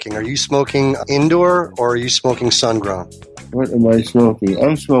lighter clicking. Are you smoking indoor or are you smoking sun-grown? What am I smoking?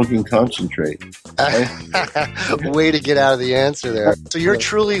 I'm smoking concentrate. Way to get out of the answer there. So you're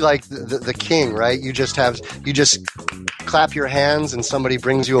truly like the king, right? You just clap your hands and somebody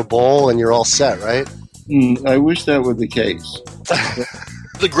brings you a bowl and you're all set, right? I wish that were the case.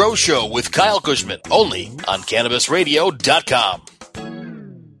 The Grow Show with Kyle Cushman, only on CannabisRadio.com.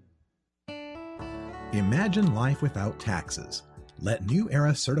 Imagine life without taxes. Let New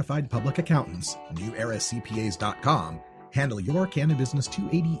Era Certified Public Accountants, NewEraCPAs.com, handle your Cannabis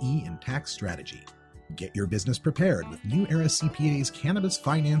 280E and tax strategy. Get your business prepared with New Era CPA's Cannabis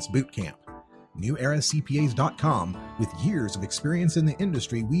Finance Bootcamp. NewEraCPAs.com, with years of experience in the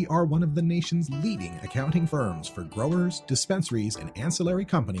industry, we are one of the nation's leading accounting firms for growers, dispensaries, and ancillary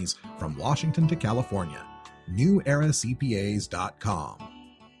companies from Washington to California. NewEraCPAs.com.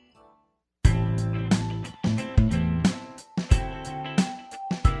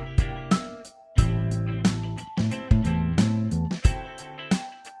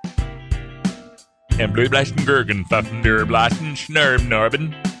 And blue blasten Gergen, Pfaffen der Blasten, Schnurb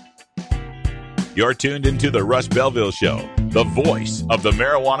Norben. You're tuned into the Russ Belville Show, the voice of the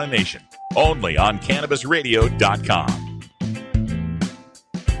marijuana nation, only on CannabisRadio.com.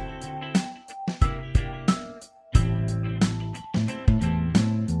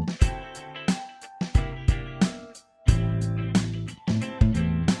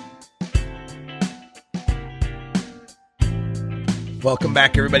 Welcome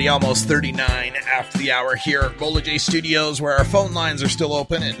back, everybody. Almost 39 after the hour here at Bola J Studios, where our phone lines are still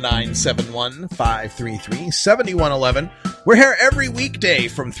open at 971-533-7111. We're here every weekday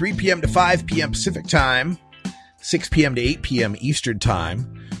from 3 p.m. to 5 p.m. Pacific Time, 6 p.m. to 8 p.m. Eastern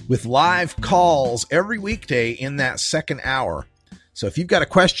Time, with live calls every weekday in that second hour. So if you've got a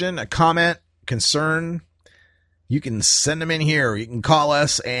question, a comment, concern, you can send them in here. You can call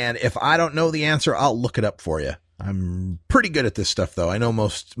us, and if I don't know the answer, I'll look it up for you. I'm pretty good at this stuff, though. I know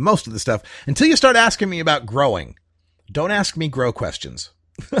most of the stuff. Until you start asking me about growing. Don't ask me grow questions.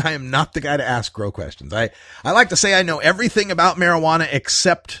 I am not the guy to ask grow questions. I like to say I know everything about marijuana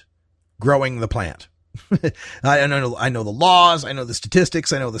except growing the plant. I know the laws, I know the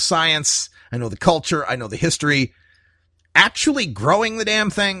statistics, I know the science, I know the culture, I know the history. Actually growing the damn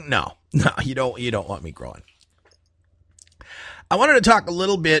thing? No, you don't want me growing. I wanted to talk a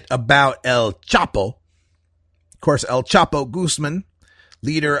little bit about El Chapo. Of course, El Chapo Guzman,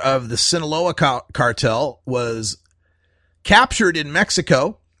 leader of the Sinaloa cartel, was captured in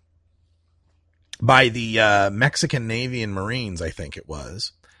Mexico by the Mexican Navy and Marines, I think it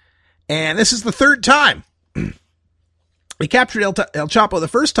was. And this is the third time. They captured El Chapo the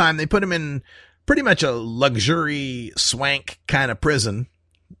first time. They put him in pretty much a luxury swank kind of prison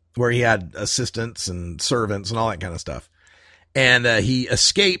where he had assistants and servants and all that kind of stuff. And he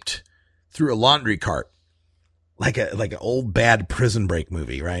escaped through a laundry cart, like an old bad Prison Break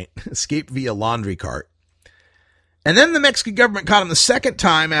movie, right? Escaped via laundry cart. And then the Mexican government caught him the second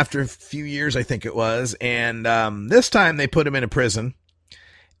time after a few years, I think it was. And this time they put him in a prison.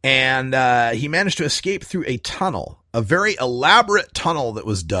 And he managed to escape through a tunnel, a very elaborate tunnel that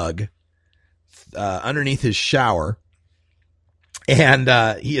was dug underneath his shower.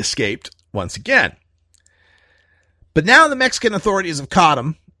 And he escaped once again. But now the Mexican authorities have caught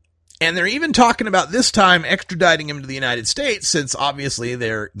him, and they're even talking about this time extraditing him to the United States, since obviously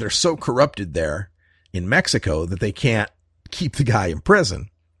they're so corrupted there in Mexico that they can't keep the guy in prison.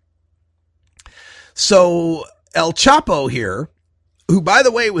 So El Chapo here, who, by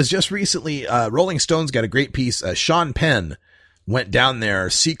the way, was just recently, Rolling Stone's got a great piece. Sean Penn went down there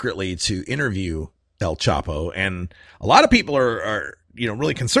secretly to interview El Chapo, and a lot of people are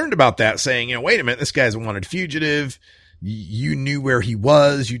really concerned about that, saying, wait a minute, this guy's a wanted fugitive. You knew where he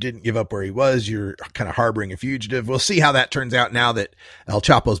was. You didn't give up where he was. You're kind of harboring a fugitive. We'll see how that turns out now that El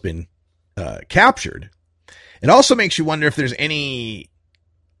Chapo's been captured. It also makes you wonder if there's any,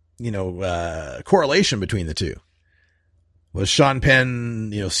 correlation between the two. Was Sean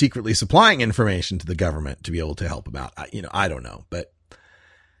Penn, secretly supplying information to the government to be able to help him out? I don't know, but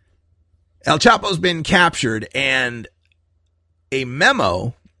El Chapo's been captured, and a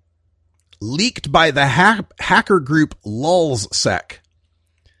memo leaked by the hacker group LulzSec.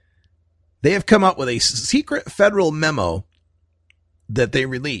 They have come up with a secret federal memo that they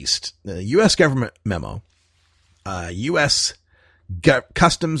released, the U.S. government memo, U.S.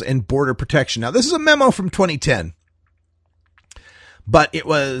 Customs and Border Protection. Now, this is a memo from 2010, but it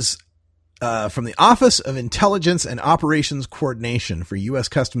was from the Office of Intelligence and Operations Coordination for U.S.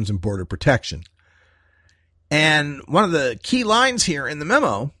 Customs and Border Protection. And one of the key lines here in the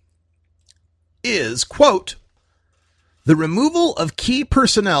memo is, quote, "The removal of key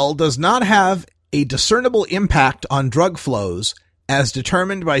personnel does not have a discernible impact on drug flows as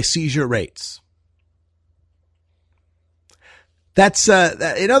determined by seizure rates." That's,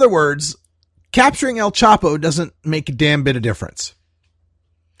 in other words, capturing El Chapo doesn't make a damn bit of difference.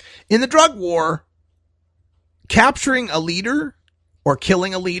 In the drug war, capturing a leader or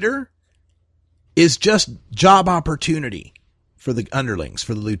killing a leader is just job opportunity for the underlings,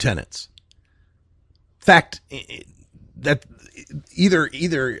 for the lieutenants. In fact, that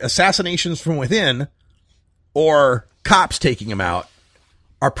either assassinations from within or cops taking them out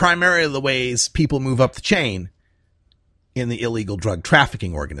are primarily the ways people move up the chain in the illegal drug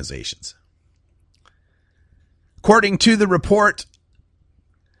trafficking organizations. According to the report,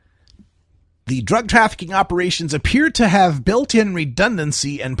 the drug trafficking operations appear to have built-in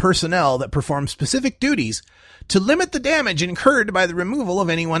redundancy and personnel that perform specific duties to limit the damage incurred by the removal of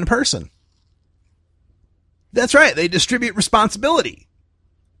any one person. That's right, they distribute responsibility.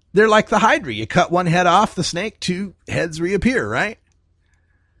 They're like the Hydra. You cut one head off the snake, two heads reappear, right?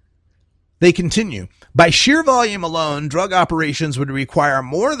 They continue. By sheer volume alone, drug operations would require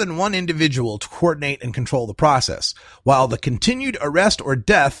more than one individual to coordinate and control the process. While the continued arrest or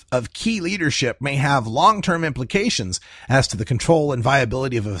death of key leadership may have long-term implications as to the control and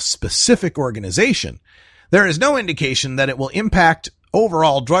viability of a specific organization, there is no indication that it will impact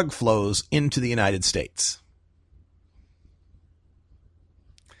overall drug flows into the United States.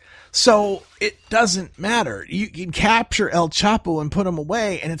 So it doesn't matter. You can capture El Chapo and put him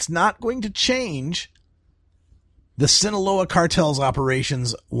away, and it's not going to change the Sinaloa cartel's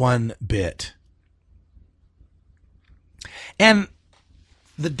operations one bit. And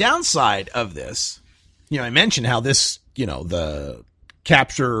the downside of this, I mentioned how this, the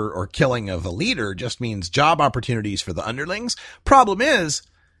capture or killing of a leader just means job opportunities for the underlings. Problem is,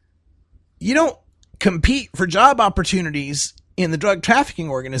 you don't compete for job opportunities in the drug trafficking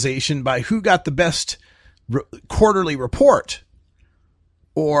organization by who got the best quarterly report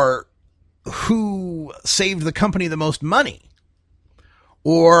or who saved the company the most money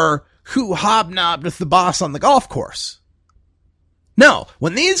or who hobnobbed with the boss on the golf course. No,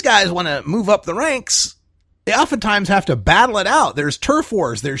 when these guys want to move up the ranks, they oftentimes have to battle it out. There's turf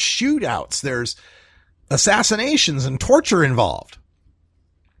wars, there's shootouts, there's assassinations and torture involved.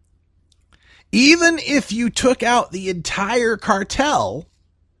 Even if you took out the entire cartel,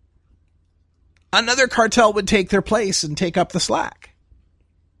 another cartel would take their place and take up the slack.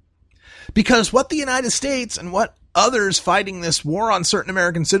 Because what the United States and what others fighting this war on certain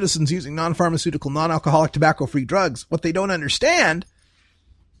American citizens using non-pharmaceutical, non-alcoholic, tobacco-free drugs, what they don't understand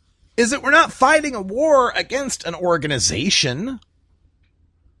is that we're not fighting a war against an organization.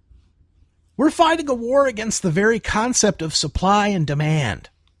 We're fighting a war against the very concept of supply and demand.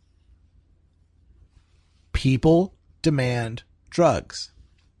 People demand drugs.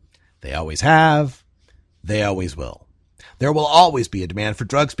 They always have. They always will. There will always be a demand for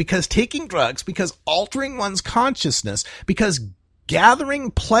drugs because taking drugs, because altering one's consciousness, because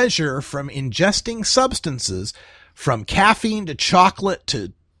gathering pleasure from ingesting substances, from caffeine to chocolate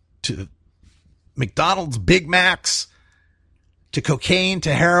to McDonald's Big Macs, to cocaine,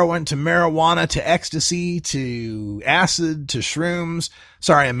 to heroin, to marijuana, to ecstasy, to acid, to shrooms.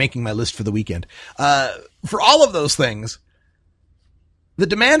 Sorry, I'm making my list for the weekend. For all of those things, the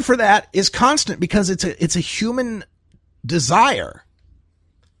demand for that is constant because it's a human desire.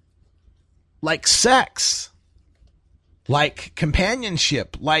 Like sex, like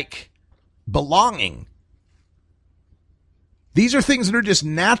companionship, like belonging. These are things that are just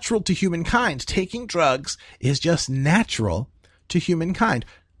natural to humankind. Taking drugs is just natural to humankind.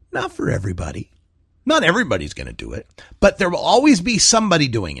 Not for everybody. Not everybody's going to do it, but there will always be somebody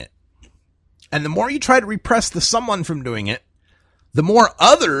doing it. And the more you try to repress the someone from doing it, the more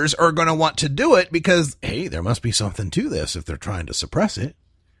others are going to want to do it because, hey, there must be something to this if they're trying to suppress it.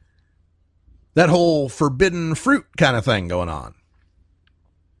 That whole forbidden fruit kind of thing going on.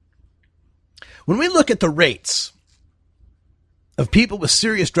 When we look at the rates of people with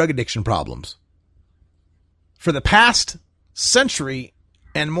serious drug addiction problems for the past century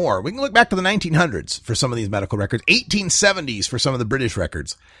and more, we can look back to the 1900s for some of these medical records, 1870s for some of the British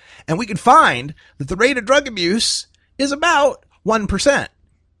records, and we can find that the rate of drug abuse is about 1%. 1.1,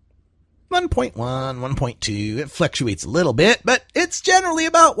 1.2. It fluctuates a little bit, but it's generally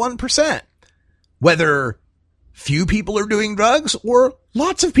about 1%. Whether few people are doing drugs or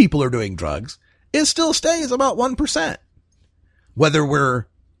lots of people are doing drugs, it still stays about 1%. Whether we're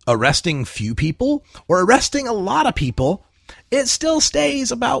arresting few people or arresting a lot of people, it still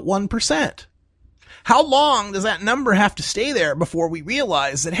stays about 1%. How long does that number have to stay there before we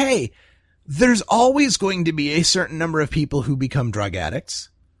realize that, hey, there's always going to be a certain number of people who become drug addicts?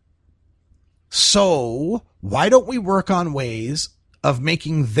 So why don't we work on ways of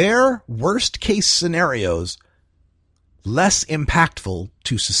making their worst case scenarios less impactful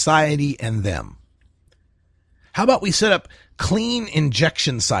to society and them? How about we set up clean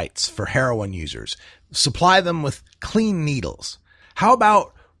injection sites for heroin users, supply them with clean needles? How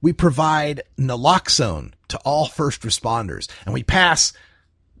about we provide naloxone to all first responders, and we pass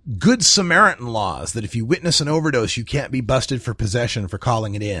Good Samaritan laws that if you witness an overdose, you can't be busted for possession for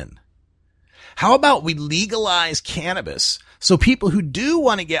calling it in? How about we legalize cannabis so people who do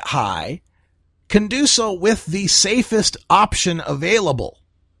want to get high can do so with the safest option available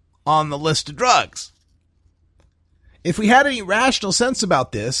on the list of drugs? If we had any rational sense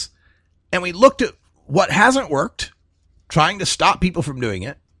about this and we looked at what hasn't worked, trying to stop people from doing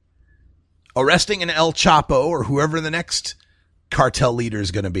it, arresting an El Chapo or whoever the next cartel leader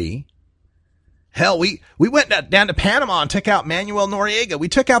is going to be. Hell, we went down to Panama and took out Manuel Noriega. We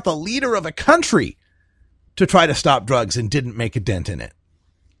took out the leader of a country to try to stop drugs and didn't make a dent in it.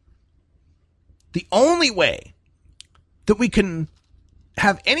 The only way that we can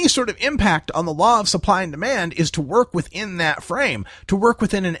have any sort of impact on the law of supply and demand is to work within that frame, to work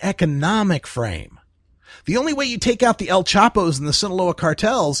within an economic frame. The only way you take out the El Chapos and the Sinaloa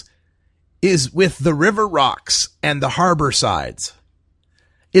cartels is with the river rocks and the harbor sides.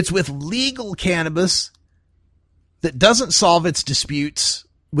 It's with legal cannabis that doesn't solve its disputes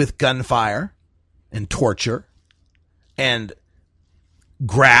with gunfire and torture and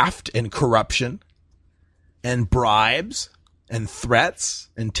graft and corruption and bribes and threats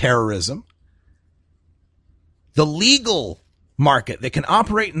and terrorism. The legal market that can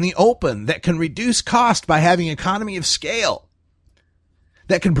operate in the open, that can reduce cost by having economy of scale,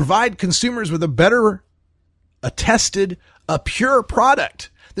 that can provide consumers with a better, a tested, a pure product.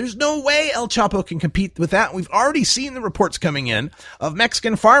 There's no way El Chapo can compete with that. We've already seen the reports coming in of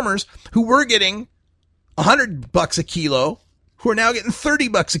Mexican farmers who were getting $100 a kilo, who are now getting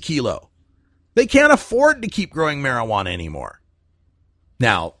 $30 a kilo. They can't afford to keep growing marijuana anymore.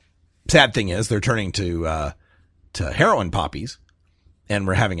 Now, sad thing is they're turning to heroin poppies, and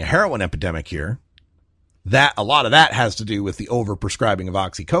we're having a heroin epidemic here. A lot of that has to do with the overprescribing of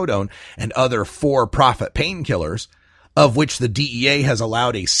oxycodone and other for-profit painkillers, of which the DEA has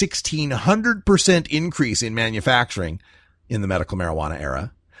allowed a 1,600% increase in manufacturing in the medical marijuana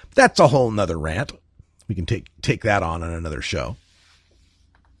era. That's a whole nother rant. We can take that on another show.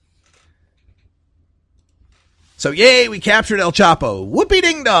 So, yay, we captured El Chapo. Whoopee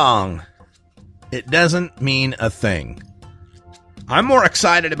ding dong. It doesn't mean a thing. I'm more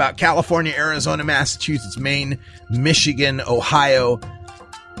excited about California, Arizona, Massachusetts, Maine, Michigan, Ohio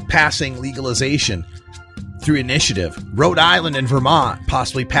passing legalization through initiative. Rhode Island and Vermont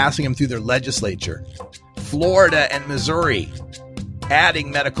possibly passing them through their legislature. Florida and Missouri adding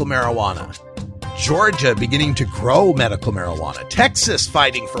medical marijuana. Georgia beginning to grow medical marijuana. Texas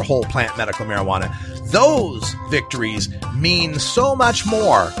fighting for whole plant medical marijuana. Those victories mean so much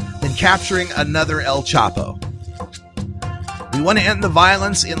more than capturing another El Chapo. We want to end the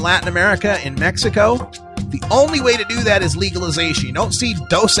violence in Latin America, in Mexico. The only way to do that is legalization. You don't see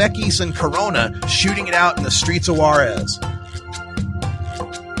Dos Equis and Corona shooting it out in the streets of Juarez.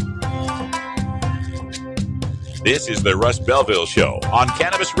 This is the Russ Belville Show on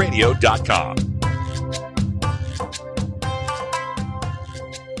CannabisRadio.com.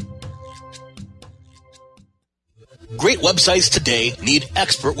 Great websites today need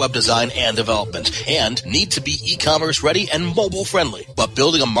expert web design and development and need to be e-commerce ready and mobile friendly. But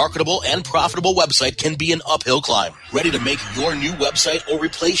building a marketable and profitable website can be an uphill climb. Ready to make your new website or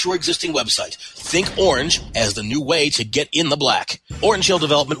replace your existing website? Think Orange as the new way to get in the black. Orange Hill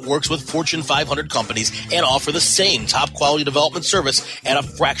Development works with Fortune 500 companies and offer the same top quality development service at a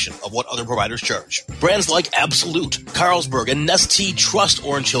fraction of what other providers charge. Brands like Absolute, Carlsberg, and Nestea trust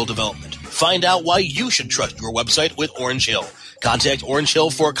Orange Hill Development. Find out why you should trust your website with Orange Hill. Contact Orange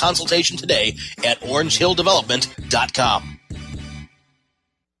Hill for a consultation today at orangehilldevelopment.com.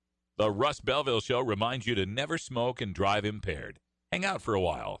 The Russ Belville Show reminds you to never smoke and drive impaired. Hang out for a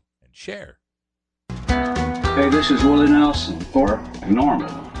while and share. Hey, this is Willie Nelson, or Normal.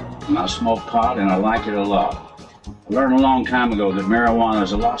 And I smoke pot and I like it a lot. I learned a long time ago that marijuana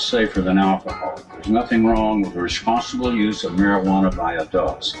is a lot safer than alcohol. There's nothing wrong with the responsible use of marijuana by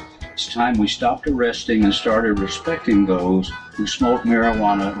adults. It's time we stopped arresting and started respecting those who smoke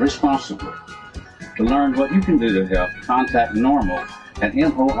marijuana responsibly. To learn what you can do to help, contact Normal at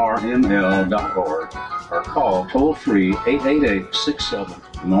NORML.org or call toll-free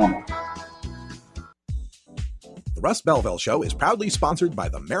 888-67-NORMAL. The Russ Belville Show is proudly sponsored by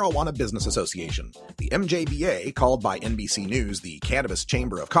the Marijuana Business Association. The MJBA, called by NBC News the Cannabis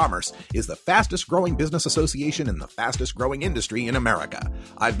Chamber of Commerce, is the fastest growing business association in the fastest growing industry in America.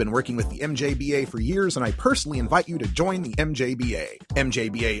 I've been working with the MJBA for years, and I personally invite you to join the MJBA.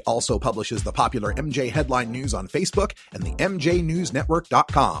 MJBA also publishes the popular MJ Headline News on Facebook and the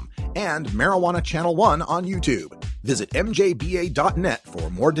MJNewsNetwork.com and Marijuana Channel 1 on YouTube. Visit mjba.net for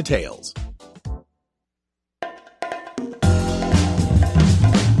more details.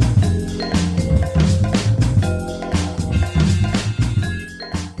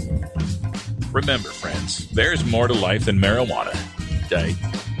 Remember, friends, there's more to life than marijuana. I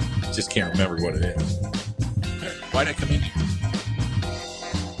just can't remember what it is. Why'd I come in here?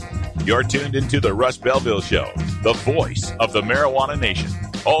 You're tuned into the Russ Belville Show, the voice of the marijuana nation,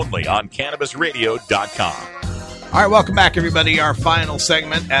 only on CannabisRadio.com. All right, welcome back, everybody. Our final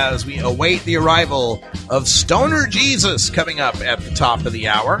segment as we await the arrival of Stoner Jesus coming up at the top of the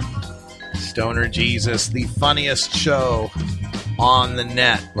hour. Stoner Jesus, the funniest show on the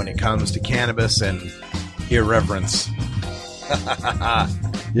net when it comes to cannabis and irreverence.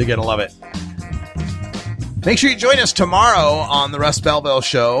 You're going to love it. Make sure you join us tomorrow on the Russ Belville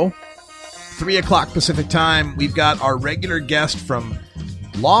Show, 3 o'clock Pacific time. We've got our regular guest from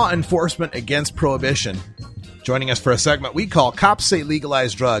Law Enforcement Against Prohibition joining us for a segment we call Cops Say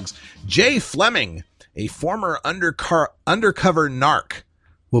Legalize Drugs. Jay Fleming, a former undercover narc,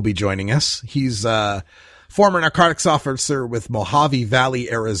 will be joining us. He's former narcotics officer with Mojave Valley,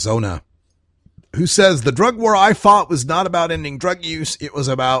 Arizona, who says the drug war I fought was not about ending drug use. It was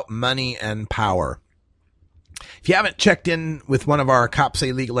about money and power. If you haven't checked in with one of our Cops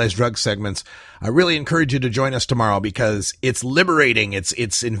Say Legalized Drugs segments, I really encourage you to join us tomorrow because it's liberating,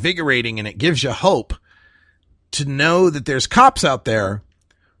 it's invigorating, and it gives you hope to know that there's cops out there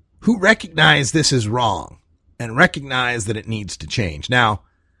who recognize this is wrong and recognize that it needs to change. Now,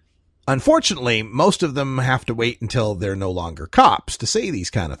 unfortunately, most of them have to wait until they're no longer cops to say these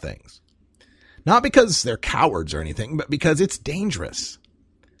kind of things. Not because they're cowards or anything, but because it's dangerous.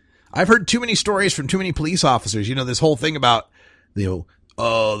 I've heard too many stories from too many police officers. You know, this whole thing about,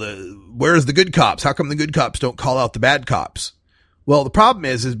 where's the good cops? How come the good cops don't call out the bad cops? Well, the problem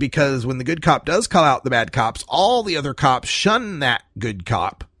is because when the good cop does call out the bad cops, all the other cops shun that good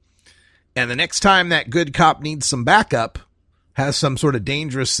cop. And the next time that good cop needs some backup, has some sort of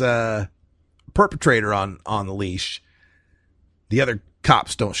dangerous perpetrator on the leash, the other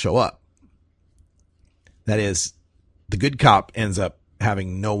cops don't show up. That is, the good cop ends up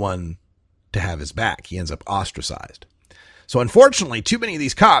having no one to have his back. He ends up ostracized. So unfortunately, too many of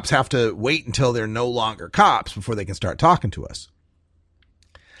these cops have to wait until they're no longer cops before they can start talking to us.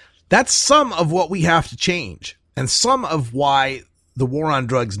 That's some of what we have to change, and some of why the war on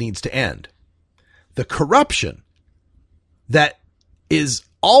drugs needs to end. The corruption that is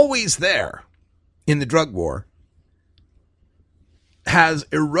always there in the drug war has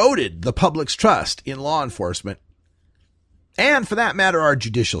eroded the public's trust in law enforcement, and for that matter, our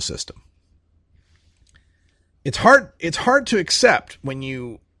judicial system. It's hard to accept when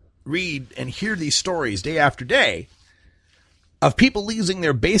you read and hear these stories day after day of people losing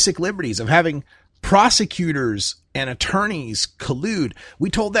their basic liberties, of having prosecutors and attorneys collude.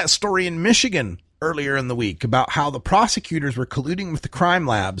 We told that story in Michigan earlier in the week about how the prosecutors were colluding with the crime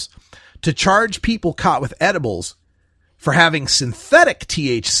labs to charge people caught with edibles for having synthetic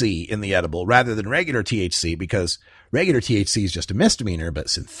THC in the edible rather than regular THC, because regular THC is just a misdemeanor, but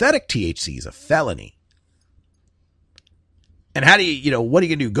synthetic THC is a felony. And how do what are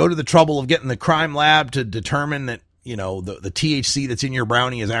you going to do? Go to the trouble of getting the crime lab to determine that, the THC that's in your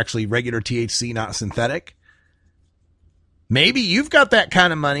brownie is actually regular THC, not synthetic? Maybe you've got that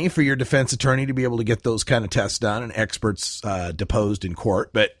kind of money for your defense attorney to be able to get those kind of tests done and experts deposed in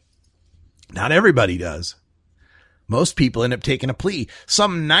court, but not everybody does. Most people end up taking a plea.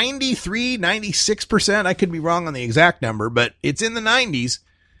 Some 93, 96%, I could be wrong on the exact number, but it's in the 90s,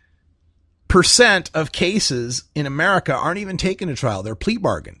 % of cases in America aren't even taken to trial. They're plea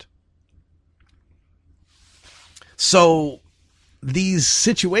bargained. So these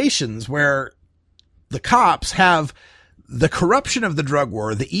situations where the cops have the corruption of the drug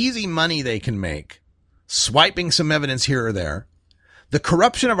war, the easy money they can make, swiping some evidence here or there, the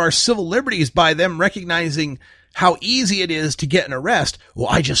corruption of our civil liberties by them recognizing how easy it is to get an arrest. Well,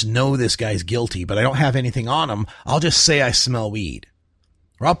 I just know this guy's guilty, but I don't have anything on him. I'll just say I smell weed.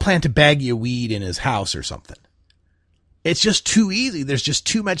 Or I'll plant a baggie of weed in his house or something. It's just too easy. There's just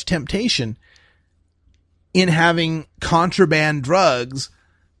too much temptation in having contraband drugs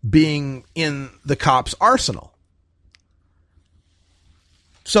being in the cops' arsenal.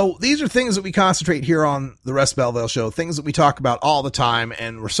 So these are things that we concentrate here on the Russ Belville Show, things that we talk about all the time,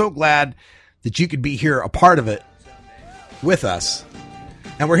 and we're so glad that you could be here, a part of it, with us.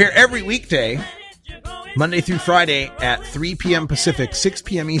 And we're here every weekday, Monday through Friday at 3 p.m. Pacific, 6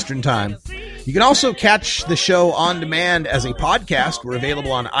 p.m. Eastern Time. You can also catch the show on demand as a podcast. We're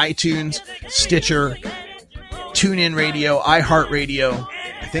available on iTunes, Stitcher, TuneIn Radio, iHeartRadio.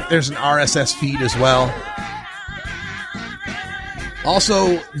 I think there's an RSS feed as well.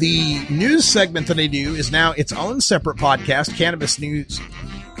 Also, the news segment that I do is now its own separate podcast, Cannabis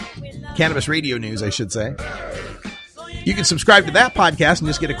Radio News, I should say. You can subscribe to that podcast and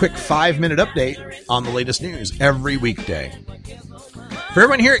just get a quick 5-minute update on the latest news every weekday. For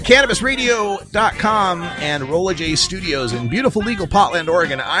everyone here at CannabisRadio.com and Rolla J Studios in beautiful legal Portland,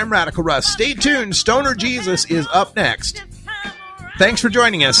 Oregon, I'm Radical Russ. Stay tuned. Stoner Jesus is up next. Thanks for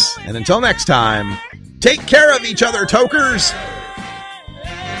joining us, and until next time, take care of each other, tokers!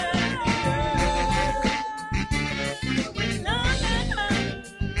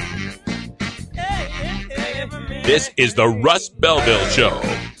 This is the Russ Belville Show.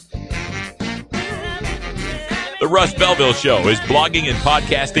 The Russ Belville Show is blogging and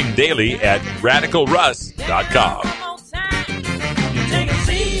podcasting daily at RadicalRuss.com. You take a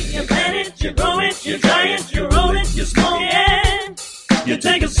seed, you plant it, you grow it, you dry it, you roll it, you smoke it. You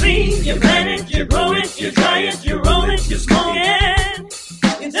take a seed, you plant it, you grow it, you dry it, you roll it, you smoke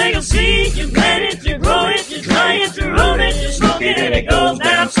it. You take a seed, you plant it, you grow it, you dry it, you roll it, you smoke it, and it goes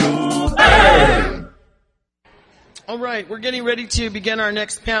down smooth. Hey! All right, we're getting ready to begin our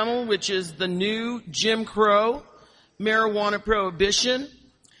next panel, which is the new Jim Crow, marijuana prohibition.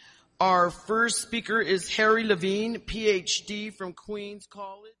 Our first speaker is Harry Levine, PhD from Queens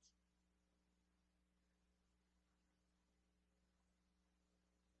College.